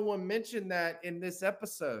surprised no one mentioned that in this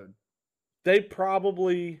episode. They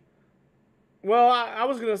probably, well, I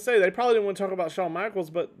was gonna say they probably didn't want to talk about Shawn Michaels,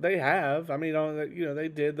 but they have. I mean, they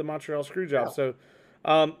did the Montreal Screwjob. Yeah. So,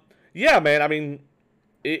 yeah, man. I mean,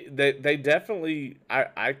 they definitely.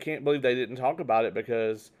 I can't believe they didn't talk about it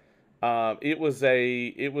because it was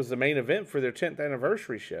the main event for their 10th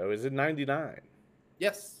anniversary show. Is in '99.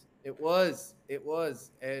 Yes, it was,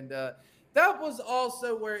 and that was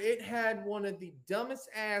also where it had one of the dumbest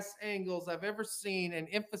ass angles I've ever seen, and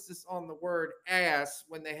emphasis on the word ass,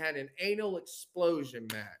 when they had an anal explosion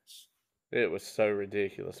match. It was so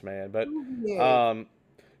ridiculous, man. But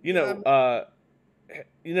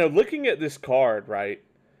looking at this card, right?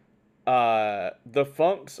 The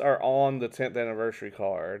Funks are on the 10th anniversary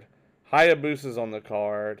card. Hayabusa's on the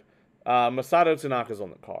card. Masato Tanaka's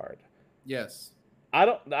on the card. Yes. I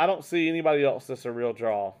don't see anybody else that's a real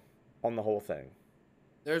draw on the whole thing.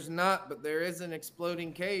 There's not, but there is an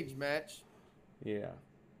exploding cage match. Yeah.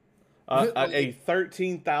 A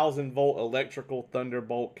 13,000 volt electrical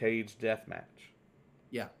thunderbolt cage death match.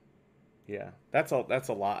 Yeah. Yeah. That's a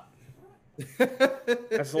lot.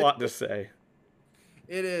 That's a lot to say.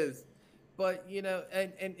 It is. But,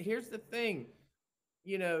 and here's the thing.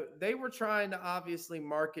 They were trying to obviously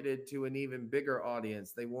market it to an even bigger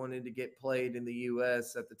audience. They wanted to get played in the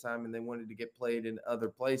US at the time, and they wanted to get played in other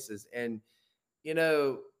places. And,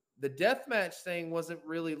 the deathmatch thing wasn't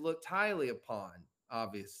really looked highly upon,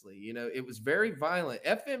 obviously. It was very violent.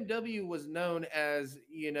 FMW was known as,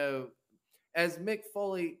 as Mick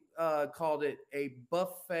Foley called it, a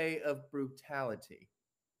buffet of brutality.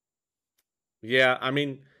 Yeah, I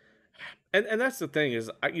mean, and that's the thing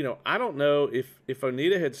is, I don't know if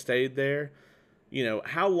Onita had stayed there,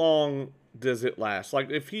 how long does it last? Like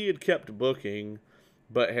if he had kept booking,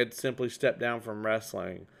 but had simply stepped down from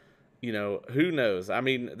wrestling, who knows? I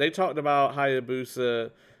mean, they talked about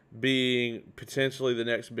Hayabusa being potentially the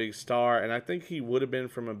next big star, and I think he would have been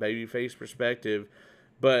from a babyface perspective,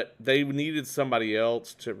 but they needed somebody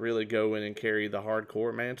else to really go in and carry the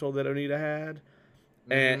hardcore mantle that Onita had.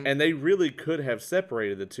 And, Mm-hmm. and they really could have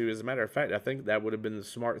separated the two. As a matter of fact, I think that would have been the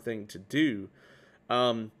smart thing to do.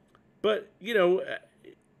 Um, but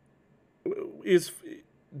is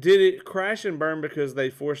did it crash and burn because they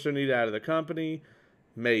forced Onita out of the company?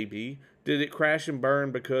 Maybe. Did it crash and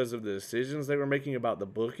burn because of the decisions they were making about the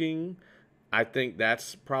booking? I think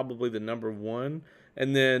that's probably the number one.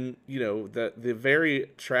 And then the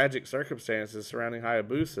very tragic circumstances surrounding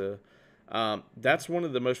Hayabusa. That's one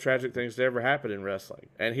of the most tragic things to ever happen in wrestling.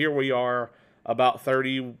 And here we are, about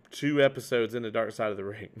 32 episodes in the Dark Side of the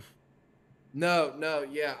Ring. No, no,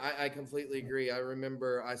 yeah, I completely agree. I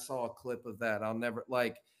remember I saw a clip of that. I'll never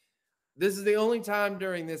like this is the only time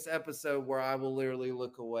during this episode where I will literally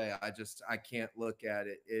look away. I can't look at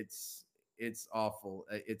it. It's awful.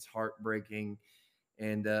 It's heartbreaking,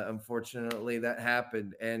 and unfortunately that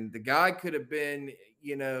happened. And the guy could have been,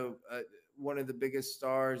 one of the biggest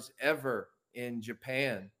stars ever in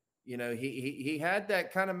Japan. He had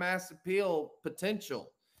that kind of mass appeal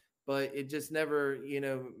potential, but it just never,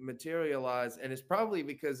 materialized. And it's probably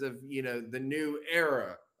because of, the new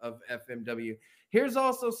era of FMW. Here's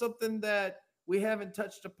also something that we haven't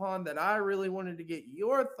touched upon that I really wanted to get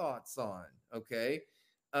your thoughts on. Okay.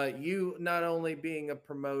 You not only being a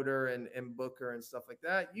promoter and booker and stuff like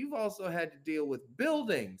that, you've also had to deal with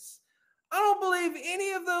buildings. I don't believe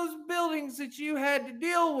any of those buildings that you had to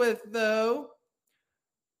deal with, though,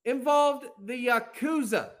 involved the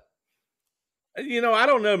Yakuza. I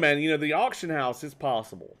don't know, man. The auction house is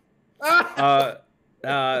possible. Uh,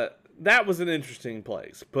 that was an interesting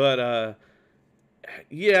place, but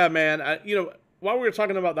yeah, man. While we were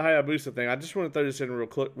talking about the Hayabusa thing, I just want to throw this in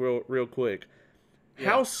real quick. Yeah.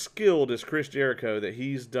 How skilled is Chris Jericho that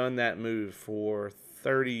he's done that move for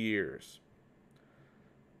 30 years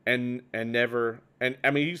and never, and I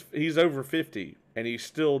mean he's over 50 and he's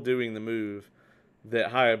still doing the move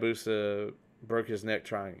that Hayabusa broke his neck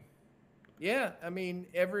trying. Yeah, I mean,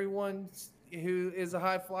 everyone who is a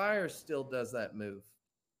high flyer still does that move.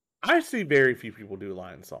 I see very few people do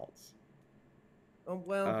lion salts. Oh,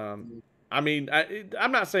 well, Um, I mean,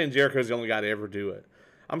 I'm not saying Jericho's the only guy to ever do it.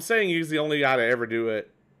 I'm saying he's the only guy to ever do it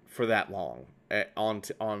for that long on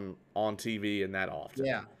TV and that often.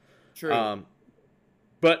 yeah, true. Um,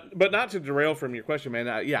 but not to derail from your question, man.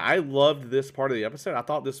 I loved this part of the episode. I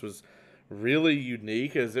thought this was really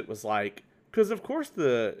unique, as it was like, because of course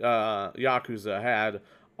the Yakuza had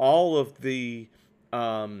all of the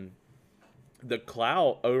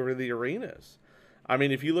clout over the arenas. I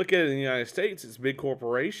mean, if you look at it in the United States, it's big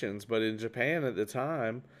corporations, but in Japan at the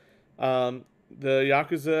time, the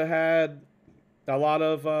Yakuza had a lot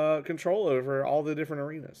of control over all the different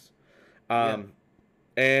arenas. Yeah, Um,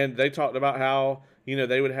 and they talked about how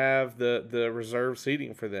they would have the reserve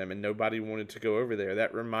seating for them, and nobody wanted to go over there.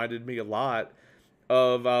 That reminded me a lot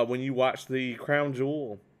of when you watch the Crown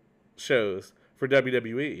Jewel shows for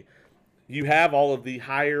WWE. You have all of the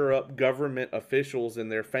higher up government officials and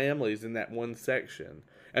their families in that one section,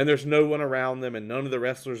 and there's no one around them, and none of the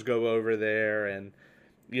wrestlers go over there, and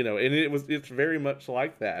and it's very much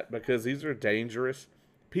like that because these are dangerous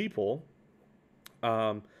people.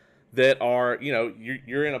 That are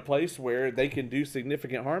you're in a place where they can do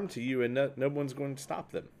significant harm to you, and no one's going to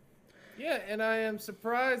stop them. yeah, and I am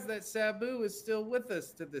surprised that Sabu is still with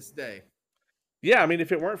us to this day. Yeah, I mean,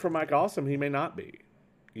 if it weren't for Mike Awesome, he may not be.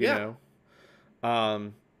 You Yeah, know,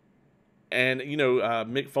 um, and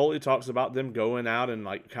Mick Foley talks about them going out and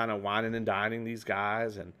like kind of whining and dining these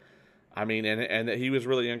guys, and I mean, and that he was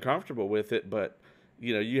really uncomfortable with it, but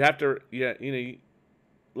you have to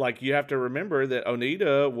like you have to remember that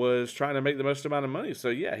Onita was trying to make the most amount of money. So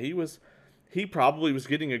yeah, he probably was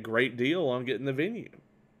getting a great deal on getting the venue,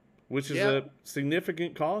 which is yeah, a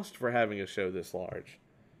significant cost for having a show this large.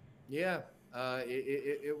 yeah.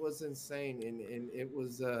 It was insane, and it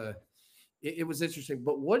was interesting.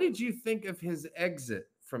 But what did you think of his exit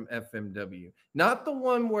from FMW? Not the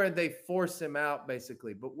one where they force him out,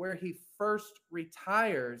 basically, but where he first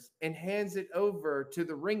retires and hands it over to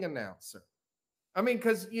the ring announcer. I mean,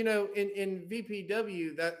 because in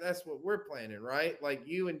VPW, that's what we're planning, right? Like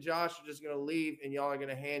you and Josh are just gonna leave, and y'all are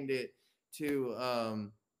gonna hand it to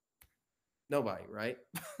Nobody, right?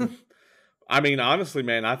 I mean, honestly,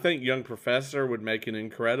 man, I think Young Professor would make an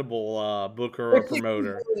incredible booker or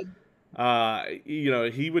promoter.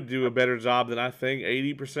 He would do a better job than I think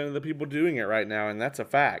 80% of the people doing it right now, and that's a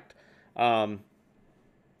fact. Um,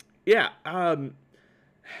 yeah,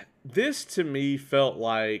 this to me felt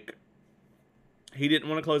like he didn't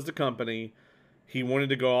want to close the company. He wanted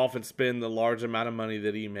to go off and spend the large amount of money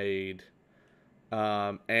that he made,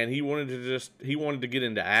 and he wanted to get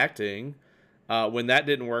into acting. When that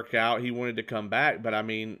didn't work out, he wanted to come back. But I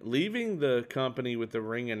mean, leaving the company with the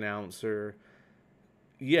ring announcer,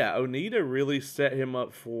 yeah, Onita really set him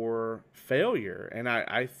up for failure. And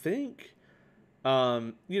I think,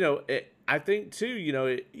 I think too,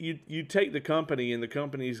 you take the company and the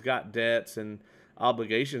company's got debts and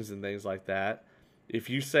obligations and things like that. If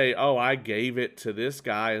you say, oh, I gave it to this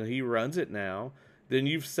guy and he runs it now, then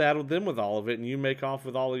you've saddled them with all of it and you make off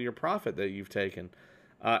with all of your profit that you've taken.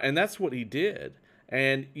 And that's what he did.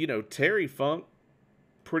 And, Terry Funk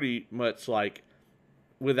pretty much like,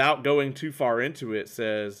 without going too far into it,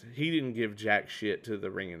 says he didn't give jack shit to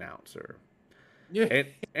the ring announcer. Yeah.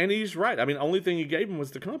 And he's right. I mean, only thing he gave him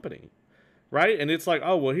was the company, right? And it's like,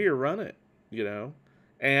 oh, well, here, run it,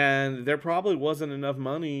 And there probably wasn't enough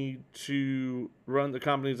money to run the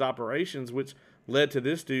company's operations, which led to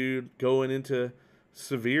this dude going into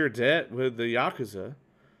severe debt with the Yakuza.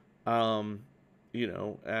 Um,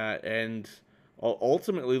 and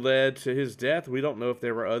ultimately led to his death. We don't know if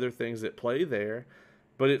there were other things at play there,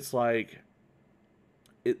 but it's like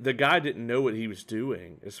the guy didn't know what he was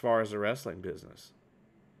doing as far as the wrestling business.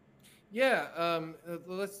 Yeah.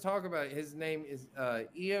 Let's talk about it. His name is Io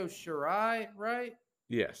Shirai, right?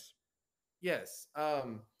 Yes. Yes.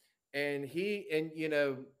 And he and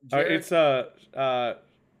It's Shiochi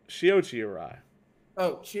Arai.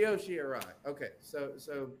 Oh, Chio Shirai. Okay, so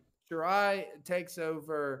Shirai takes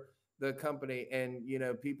over the company, and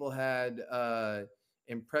people had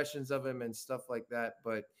impressions of him and stuff like that.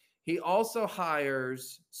 But he also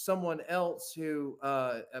hires someone else who,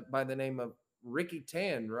 by the name of Ricky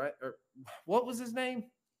Tan, right? Or what was his name?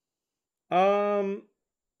 Um,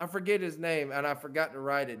 I forget his name, and I forgot to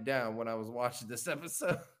write it down when I was watching this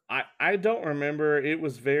episode. I don't remember. It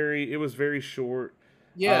was very short.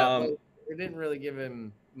 Yeah, but Um, it didn't really give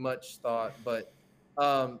him much thought. But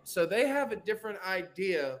so they have a different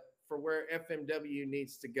idea for where FMW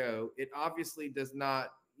needs to go. It obviously does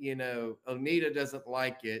not, Onita doesn't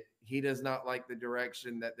like it. He does not like the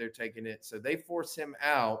direction that they're taking it. So they force him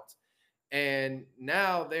out. And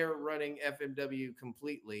now they're running FMW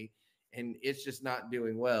completely, and it's just not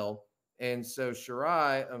doing well. And so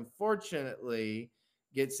Shirai, unfortunately,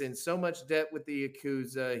 gets in so much debt with the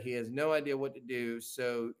Yakuza. He has no idea what to do.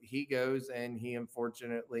 So he goes and he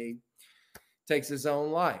unfortunately takes his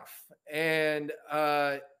own life. And,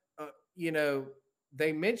 uh, you know,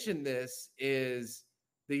 they mentioned this is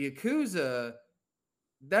the Yakuza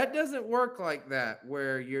that doesn't work like that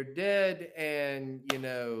where you're dead and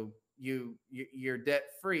you're debt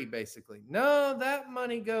free basically. No, that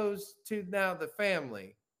money goes to now the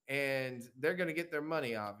family and they're going to get their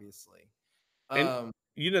money obviously. and um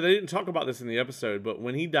they didn't talk about this in the episode, but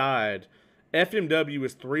when he died, FMW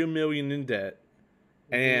was 3 million in debt,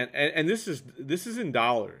 mhm. and this is in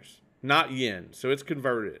dollars, not yen, so it's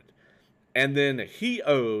converted. And then he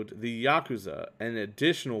owed the Yakuza an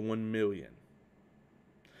additional 1 million.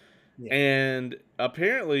 Yeah. And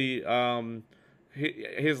apparently,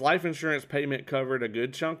 his life insurance payment covered a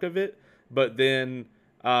good chunk of it, but then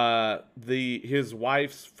his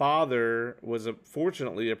wife's father was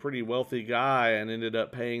fortunately a pretty wealthy guy and ended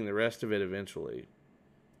up paying the rest of it eventually.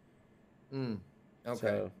 Okay.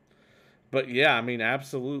 So, but yeah, I mean,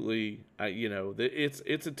 absolutely,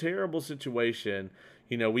 it's a terrible situation.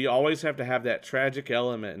 We always have to have that tragic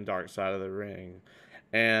element in Dark Side of the Ring,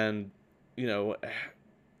 and you know,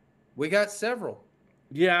 We got several.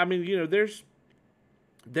 yeah, I mean,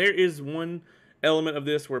 there is one element of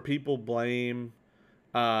this where people blame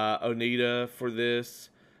Onita for this,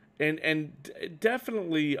 and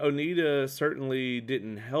definitely Onita certainly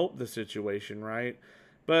didn't help the situation, right?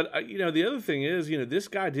 But the other thing is, this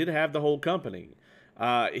guy did have the whole company.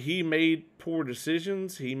 He made poor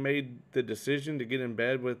decisions. He made the decision to get in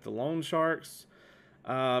bed with the loan sharks.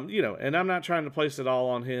 And I'm not trying to place it all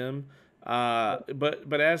on him.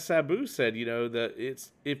 But as Sabu said, that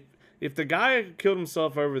it's if the guy killed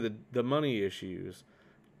himself over the money issues,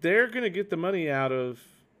 they're gonna get the money out of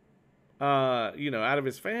out of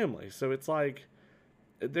his family. So it's like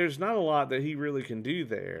there's not a lot that he really can do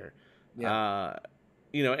there. Yeah, Uh,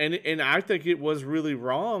 and I think it was really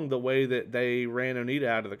wrong the way that they ran Onita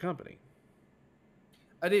out of the company.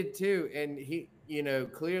 I did too. And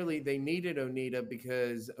clearly they needed Onita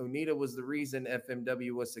because Onita was the reason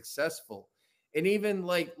FMW was successful. And even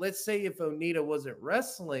like, let's say if Onita wasn't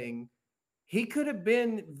wrestling, he could have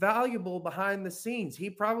been valuable behind the scenes. He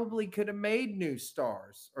probably could have made new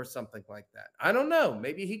stars or something like that. I don't know.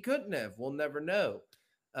 Maybe he couldn't have. We'll never know.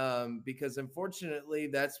 Because unfortunately,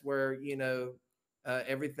 that's where,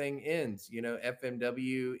 everything ends.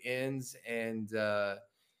 FMW ends, and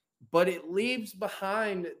but it leaves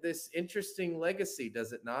behind this interesting legacy,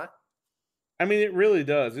 does it not? I mean, it really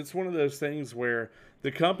does. It's one of those things where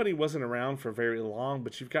the company wasn't around for very long,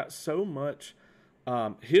 but you've got so much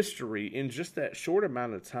history in just that short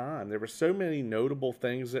amount of time. There were so many notable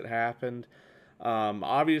things that happened.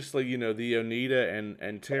 Obviously, the Onita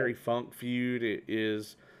and Terry Funk feud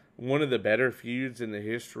is one of the better feuds in the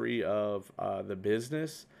history of the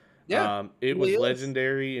business. Yeah, It really was is.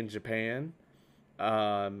 legendary in Japan.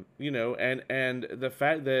 And the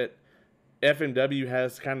fact that FMW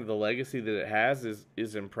has kind of the legacy that it has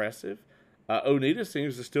is impressive. Onita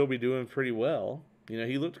seems to still be doing pretty well.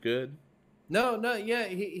 He looked good. No, no, yeah,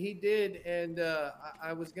 he did, and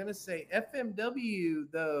I was gonna say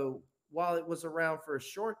FMW though, while it was around for a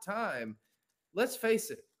short time, let's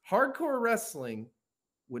face it, hardcore wrestling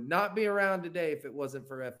would not be around today if it wasn't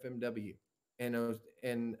for FMW and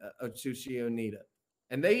Otsushi Onita.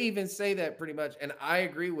 And they even say that pretty much, and I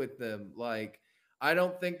agree with them. Like, I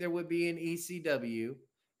don't think there would be an ECW.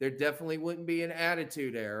 There definitely wouldn't be an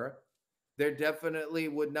Attitude Era. There definitely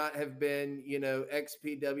would not have been,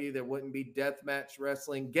 XPW. There wouldn't be deathmatch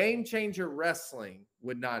wrestling. Game changer wrestling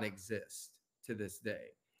would not exist to this day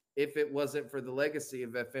if it wasn't for the legacy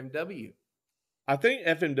of FMW. I think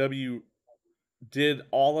FMW did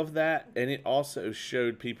all of that, and it also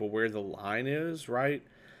showed people where the line is, right?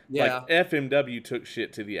 Like Yeah. FMW took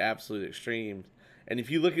shit to the absolute extreme. And if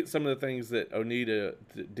you look at some of the things that Onita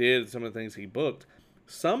did, some of the things he booked,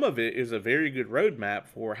 some of it is a very good roadmap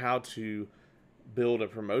for how to build a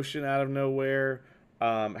promotion out of nowhere,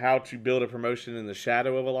 how to build a promotion in the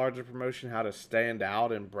shadow of a larger promotion, how to stand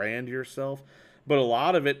out and brand yourself. But a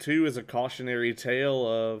lot of it too is a cautionary tale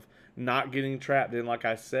of not getting trapped in, like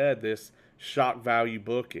I said, this shock value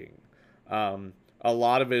booking. A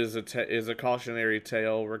lot of it is a cautionary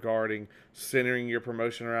tale regarding centering your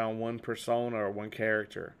promotion around one persona or one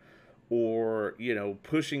character, or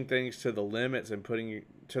pushing things to the limits and putting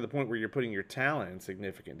to the point where you're putting your talent in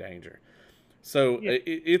significant danger. So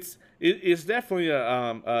it's definitely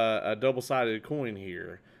a double sided coin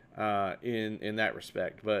here in that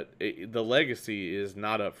respect. But the legacy is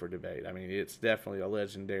not up for debate. I mean, it's definitely a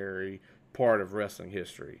legendary part of wrestling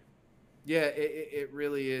history. Yeah, it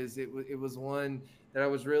really is. It was one that I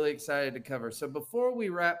was really excited to cover. So before we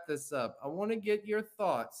wrap this up, I want to get your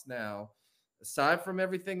thoughts now. Aside from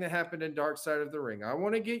everything that happened in Dark Side of the Ring, I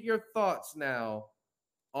want to get your thoughts now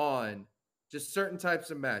on just certain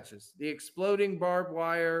types of matches, the exploding barbed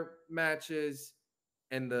wire matches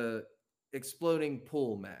and the exploding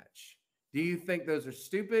pool match. Do you think those are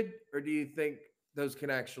stupid, or do you think those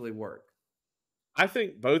can actually work? I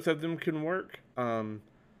think both of them can work.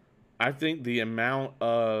 I think the amount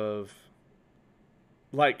of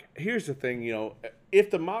here's the thing,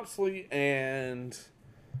 if the Moxley and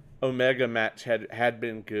Omega match had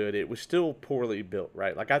been good, it was still poorly built,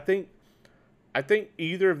 right? Like I think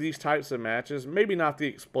either of these types of matches, maybe not the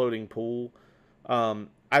exploding pool.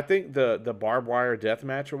 I think the barbed wire death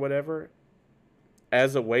match or whatever,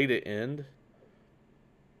 as a way to end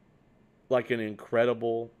like an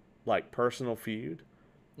incredible like personal feud,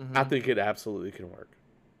 I Mm-hmm. think it absolutely can work.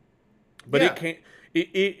 But it Yeah, can't.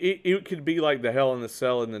 It could be like the Hell in the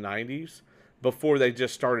Cell in the '90s before they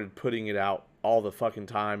just started putting it out all the fucking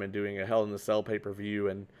time and doing a Hell in the Cell pay-per-view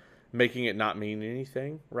and making it not mean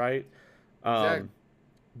anything, right? exactly. Um,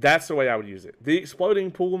 that's the way I would use it. The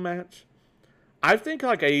exploding pool match, I think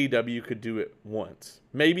like AEW could do it once,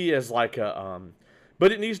 maybe as like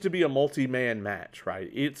but it needs to be a multi-man match, right?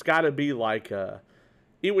 It's got to be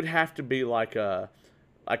it would have to be like a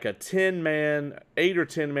 10-man, 8 or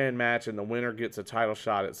 10 man match, and the winner gets a title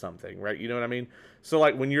shot at something, right? You know what I mean? So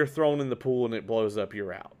like when you're thrown in the pool and it blows up,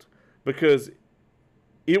 you're out, because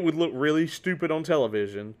it would look really stupid on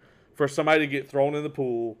television for somebody to get thrown in the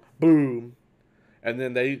pool, boom, and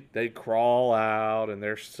then they crawl out and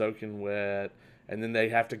they're soaking wet, and then they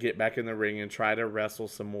have to get back in the ring and try to wrestle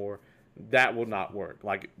some more. That will not work,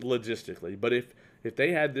 like logistically. But if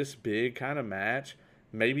they had this big kind of match,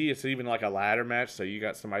 maybe it's even like a ladder match, so you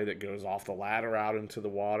got somebody that goes off the ladder out into the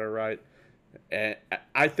water, right? And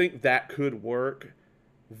I think that could work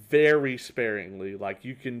very sparingly. Like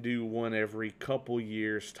you can do one every couple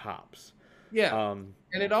years tops. Yeah. Um,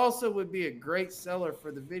 And it also would be a great seller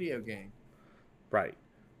for the video game. Right.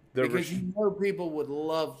 The because res- you know people would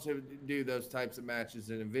love to do those types of matches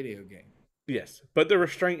in a video game. yes, but the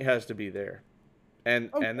restraint has to be there,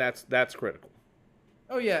 Oh, and that's critical.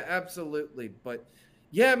 oh yeah, absolutely. But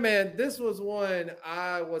yeah, man, this was one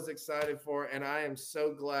I was excited for, and I am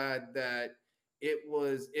so glad that it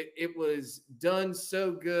was done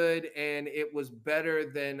so good, and it was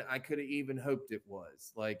better than I could have even hoped it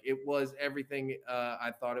was. Like it was everything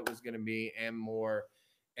I thought it was going to be and more.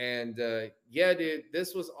 And yeah, dude,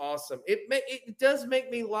 this was awesome. It does make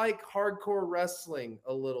me like hardcore wrestling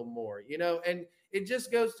a little more, you know, and it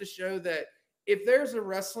just goes to show that if there's a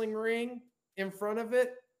wrestling ring in front of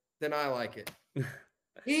it, then I like it.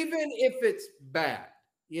 Even if it's bad,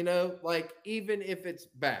 you know, like even if it's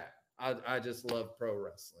bad, I just love pro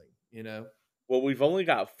wrestling, you know. Well, we've only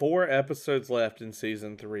got 4 episodes left in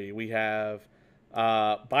season 3. We have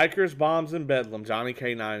Bikers, Bombs, and Bedlam, Johnny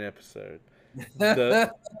K9 episode.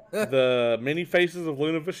 The the Many Faces of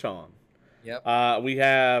Luna Vachon. Yep. We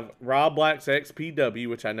have Rob Black's XPW,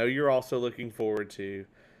 which I know you're also looking forward to,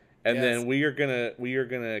 and Yes. then we are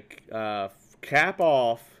gonna cap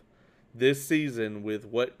off this season with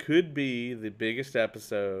what could be the biggest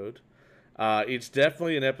episode. It's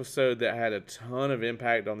definitely an episode that had a ton of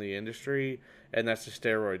impact on the industry, and that's the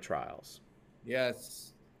steroid trials.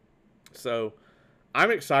 Yes. So I'm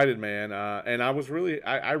excited, man, and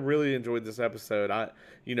I really enjoyed this episode.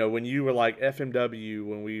 When you were like FMW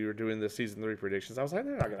when we were doing the season 3 predictions, I was like,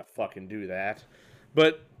 they're not gonna fucking do that.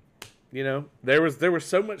 But there was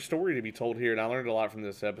so much story to be told here, and I learned a lot from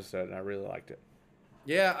this episode, and I really liked it.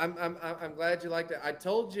 Yeah, I'm glad you liked it. I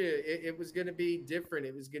told you it was going to be different.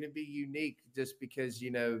 It was going to be unique, just because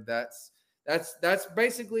that's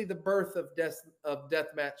basically the birth of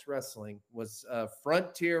deathmatch wrestling was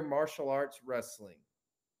frontier martial arts wrestling.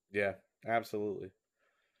 Yeah, absolutely.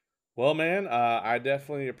 Well, man, I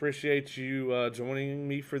definitely appreciate you joining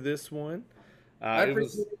me for this one. I It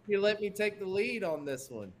was appreciate you let me take the lead on this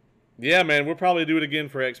one. Yeah, man. We'll probably do it again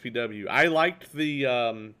for XPW. I liked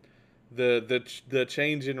the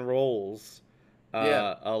change in roles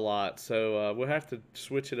Yeah, a lot, so we'll have to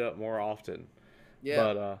switch it up more often.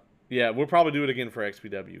 yeah. But yeah, we'll probably do it again for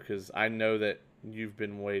XPW because I know that you've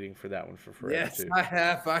been waiting for that one for forever Yes, too. I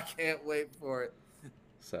have. I can't wait for it.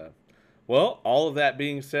 So, well, all of that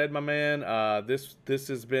being said, my man, this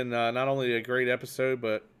has been not only a great episode,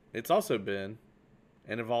 but it's also been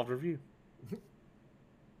an Evolved review.